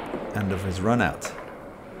his run out.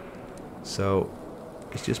 So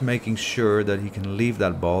he's just making sure that he can leave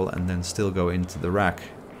that ball and then still go into the rack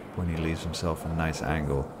when he leaves himself a nice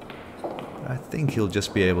angle. I think he'll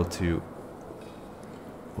just be able to...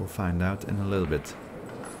 We'll find out in a little bit.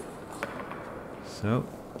 So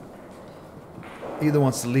either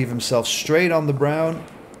wants to leave himself straight on the brown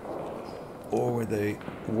or with a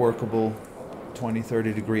workable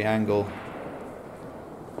 20-30 degree angle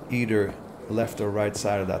either left or right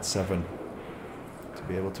side of that 7 to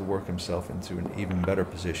be able to work himself into an even better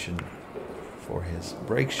position for his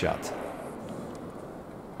break shot.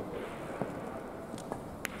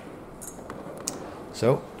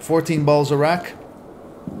 So 14 balls a rack.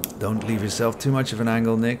 Don't leave yourself too much of an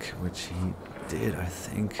angle, Nick, which he did, I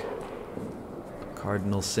think.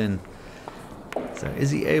 Cardinal sin. So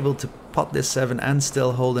is he able to pot this 7 and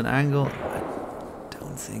still hold an angle? I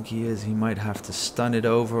don't think he is. He might have to stun it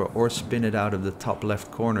over or spin it out of the top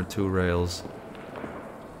left corner 2 rails.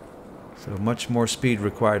 So much more speed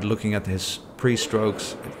required looking at his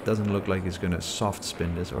pre-strokes. It doesn't look like he's going to soft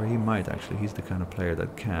spin this, or he might actually. He's the kind of player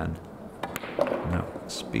that can. No,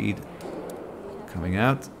 speed coming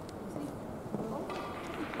out.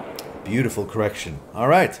 Beautiful correction. All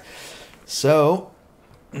right. So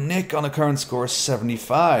Nick on a current score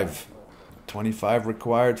 75. 25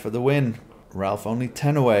 required for the win. Ralf only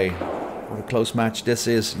 10 away. What a close match this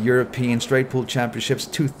is. European Straight Pool Championships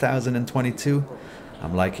 2022.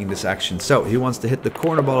 I'm liking this action. So he wants to hit the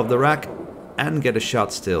corner ball of the rack and get a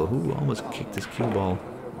shot still. Ooh, almost kicked his cue ball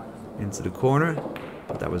into the corner.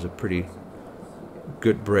 But that was a pretty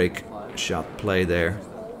good break shot play there.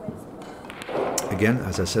 Again,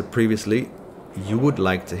 as I said previously, you would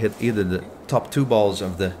like to hit either the top 2 balls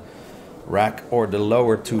of the rack or the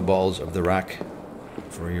lower 2 balls of the rack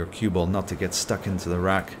for your cue ball not to get stuck into the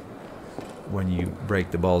rack when you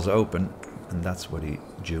break the balls open, and that's what he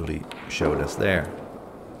duly showed us there.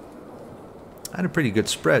 And a pretty good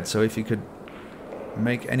spread, so if you could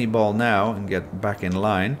make any ball now and get back in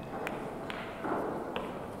line,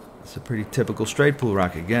 it's a pretty typical straight pool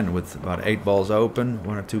rack again, with about 8 balls open,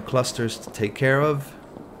 1 or 2 clusters to take care of.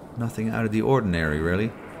 Nothing out of the ordinary,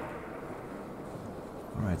 really.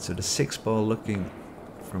 Alright, so the 6 ball, looking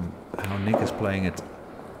from how Nick is playing it,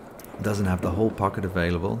 doesn't have the whole pocket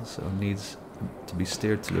available, so needs to be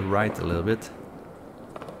steered to the right a little bit.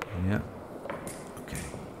 Yeah. Okay,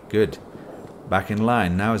 good. Back in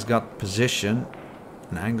line. Now he's got position,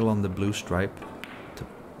 an angle on the blue stripe to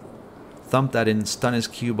thump that in, stun his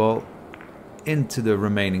cue ball into the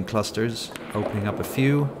remaining clusters, opening up a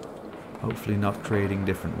few, hopefully not creating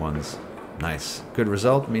different ones. Nice. Good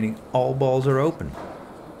result, meaning all balls are open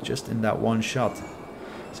just in that one shot.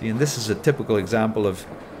 See, and this is a typical example of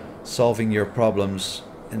solving your problems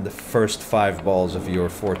in the first 5 balls of your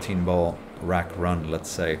 14 ball rack run, let's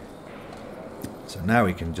say. So now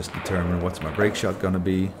we can just determine what's my break shot gonna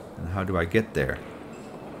be and how do I get there,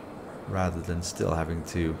 rather than still having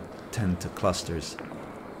to tend to clusters.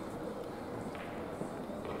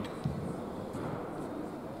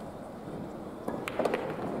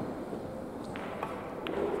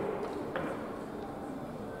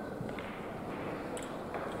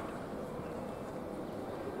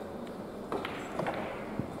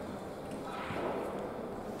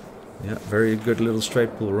 Yeah, very good little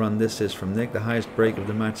straight pool run this is from Nick, the highest break of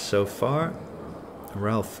the match so far.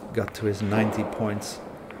 Ralf got to his 90 points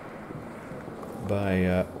by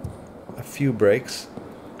a few breaks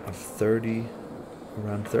of 30,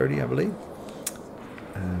 around 30 I believe.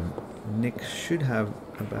 Nick should have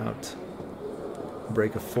about a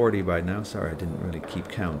break of 40 by now. Sorry, I didn't really keep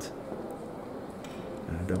count.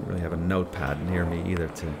 And I don't really have a notepad near me either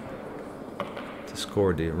to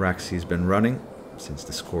score the racks he's been running. Since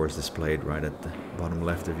the score is displayed right at the bottom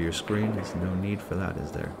left of your screen, there's no need for that,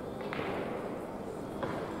 is there?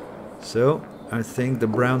 So, I think the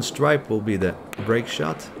brown stripe will be the break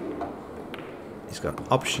shot. He's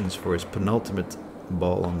got options for his penultimate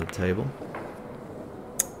ball on the table.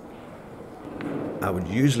 I would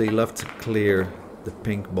usually love to clear the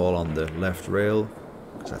pink ball on the left rail,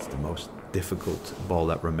 because that's the most difficult ball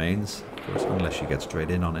that remains. Of course, unless you get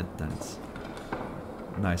straight in on it, then it's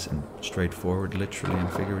nice and straightforward, literally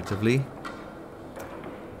and figuratively.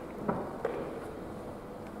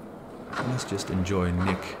 Let's just enjoy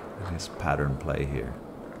Nick and his pattern play here.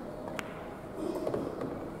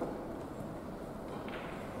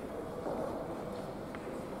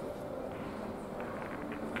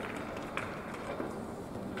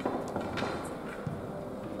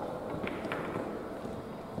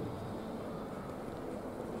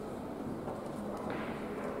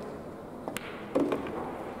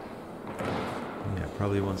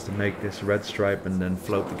 Probably wants to make this red stripe and then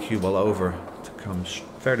float the cue ball over to come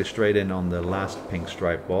fairly straight in on the last pink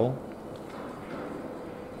stripe ball.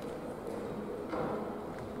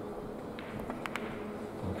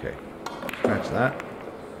 Okay, scratch that.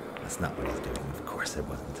 That's not what he's doing, of course it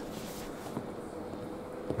wasn't.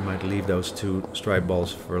 I might leave those 2 stripe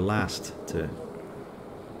balls for last to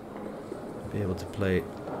be able to play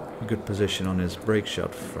a good position on his break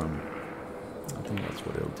shot from. I think that's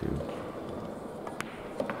what he'll do.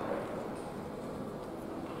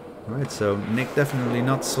 Right, so Nick definitely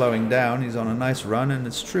not slowing down. He's on a nice run, and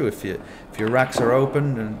it's true. If your racks are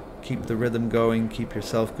open, then keep the rhythm going, keep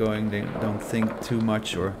yourself going. Don't think too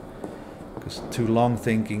much, or because too long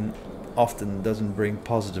thinking often doesn't bring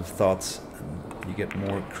positive thoughts. And you get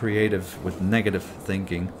more creative with negative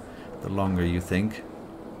thinking the longer you think.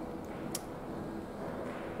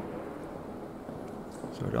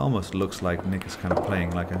 So it almost looks like Nick is kind of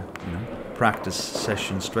playing like a practice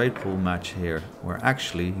session straight pool match here, where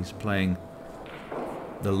actually he's playing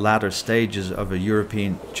the latter stages of a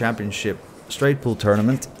European Championship straight pool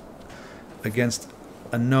tournament against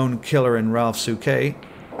a known killer in Ralf Souquet.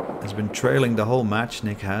 Has been trailing the whole match,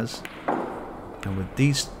 Nick has, and with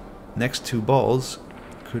these next 2 balls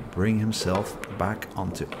could bring himself back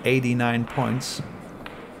onto 89 points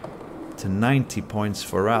to 90 points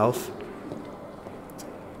for Ralf.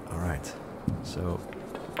 Alright, so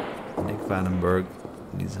Nick Vandenberg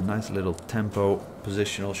needs a nice little tempo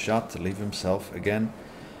positional shot to leave himself again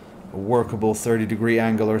a workable 30-degree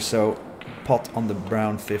angle or so. Pot on the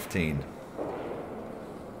brown 15.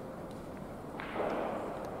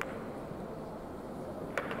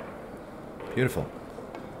 Beautiful.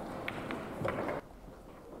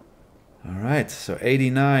 Alright, so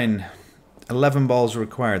 89. 11 balls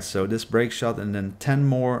required, so this break shot and then 10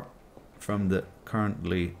 more from the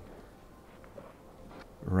currently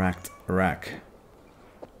racked rack.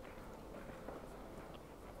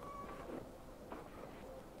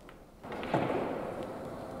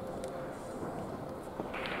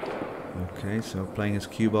 Okay, so playing his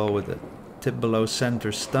cue ball with a tip below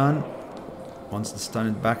center stun. Wants to stun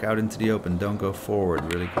it back out into the open. Don't go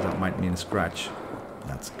forward, really, because that might mean a scratch.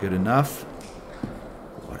 That's good enough.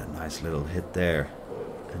 What a nice little hit there.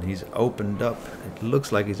 And he's opened up. It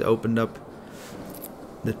looks like he's opened up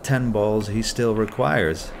the 10 balls he still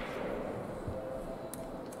requires.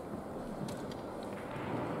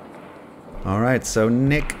 Alright, so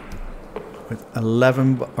Nick with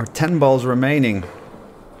 11 or 10 balls remaining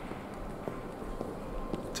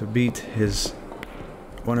to beat his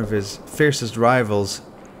one of his fiercest rivals,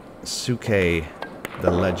 Souquet,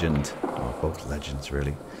 the legend. Well, both legends,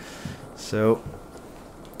 really. So,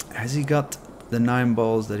 has he got the 9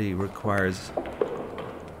 balls that he requires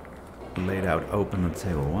laid out open on the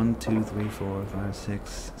table? 1, 2, 3, 4, 5,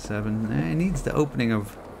 6, 7. He needs the opening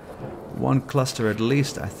of 1 cluster at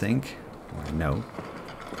least, I think. Or no.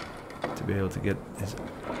 To be able to get his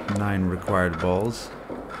 9 required balls.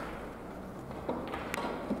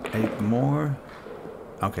 8 more.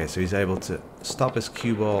 Okay, so he's able to stop his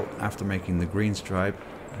cue ball after making the green stripe.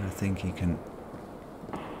 And I think he can...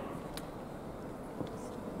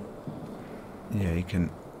 yeah, he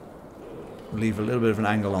can leave a little bit of an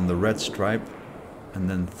angle on the red stripe and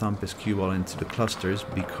then thump his cue ball into the clusters,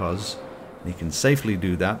 because he can safely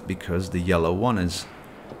do that because the yellow one is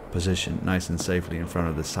positioned nice and safely in front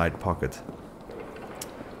of the side pocket.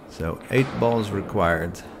 So 8 balls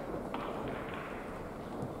required.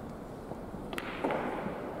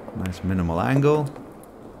 Nice minimal angle.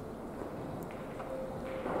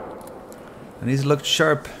 And he's looked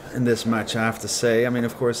sharp in this match, I have to say. I mean,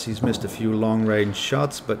 of course, he's missed a few long-range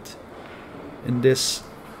shots, but in this,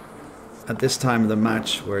 at this time of the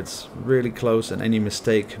match, where it's really close and any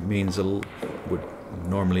mistake means would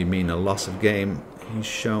normally mean a loss of game, he's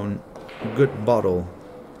shown good bottle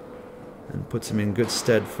and puts him in good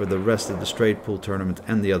stead for the rest of the straight pool tournament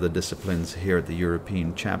and the other disciplines here at the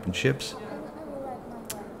European Championships.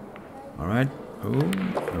 Alright. Ooh,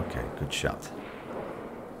 okay, good shot.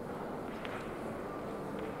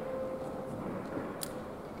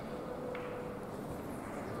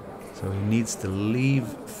 So he needs to leave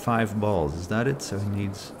 5 balls, is that it? So he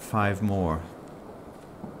needs 5 more.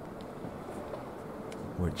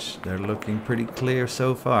 Which they're looking pretty clear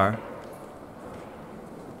so far.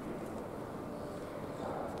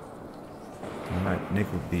 Alright,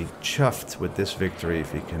 Nick would be chuffed with this victory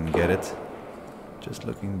if he can get it. Just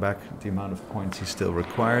looking back at the amount of points he still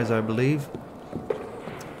requires, I believe.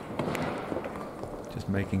 Just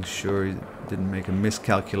making sure he didn't make a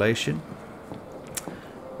miscalculation.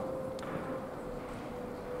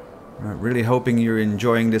 Really hoping you're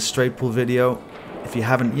enjoying this straight pool video. If you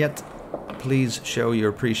haven't yet, please show your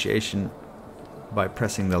appreciation by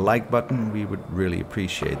pressing the like button. We would really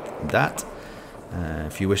appreciate that.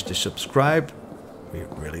 If you wish to subscribe, we'd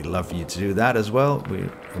really love you to do that as well.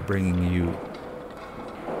 We're bringing you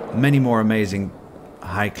many more amazing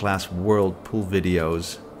high-class world pool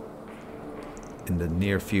videos in the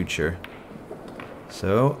near future.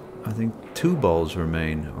 So I think 2 balls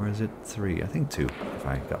remain, or is it 3? I think 2, if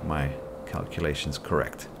I got my calculations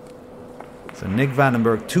correct. So Nick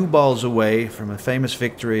Vandenberg 2 balls away from a famous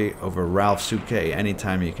victory over Ralf Souquet.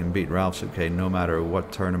 Anytime you can beat Ralf Souquet, no matter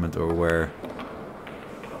what tournament or where,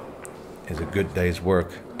 is a good day's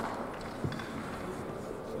work.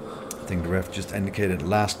 I think the ref just indicated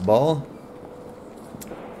last ball.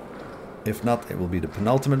 If not, it will be the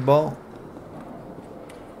penultimate ball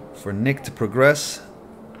for Nick to progress,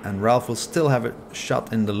 and Ralf will still have a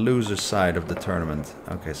shot in the loser's side of the tournament.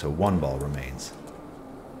 Okay, so 1 ball remains.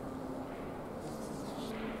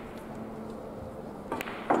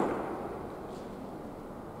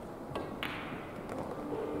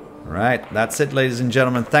 Right, that's it, ladies and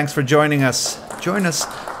gentlemen. Thanks for joining us. Join us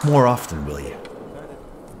more often, will you?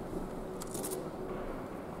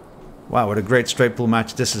 Wow, what a great straight pool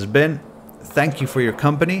match this has been. Thank you for your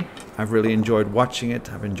company. I've really enjoyed watching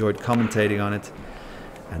it. I've enjoyed commentating on it.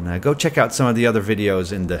 And go check out some of the other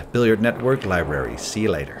videos in the Billiard Network library. See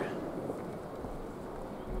you later.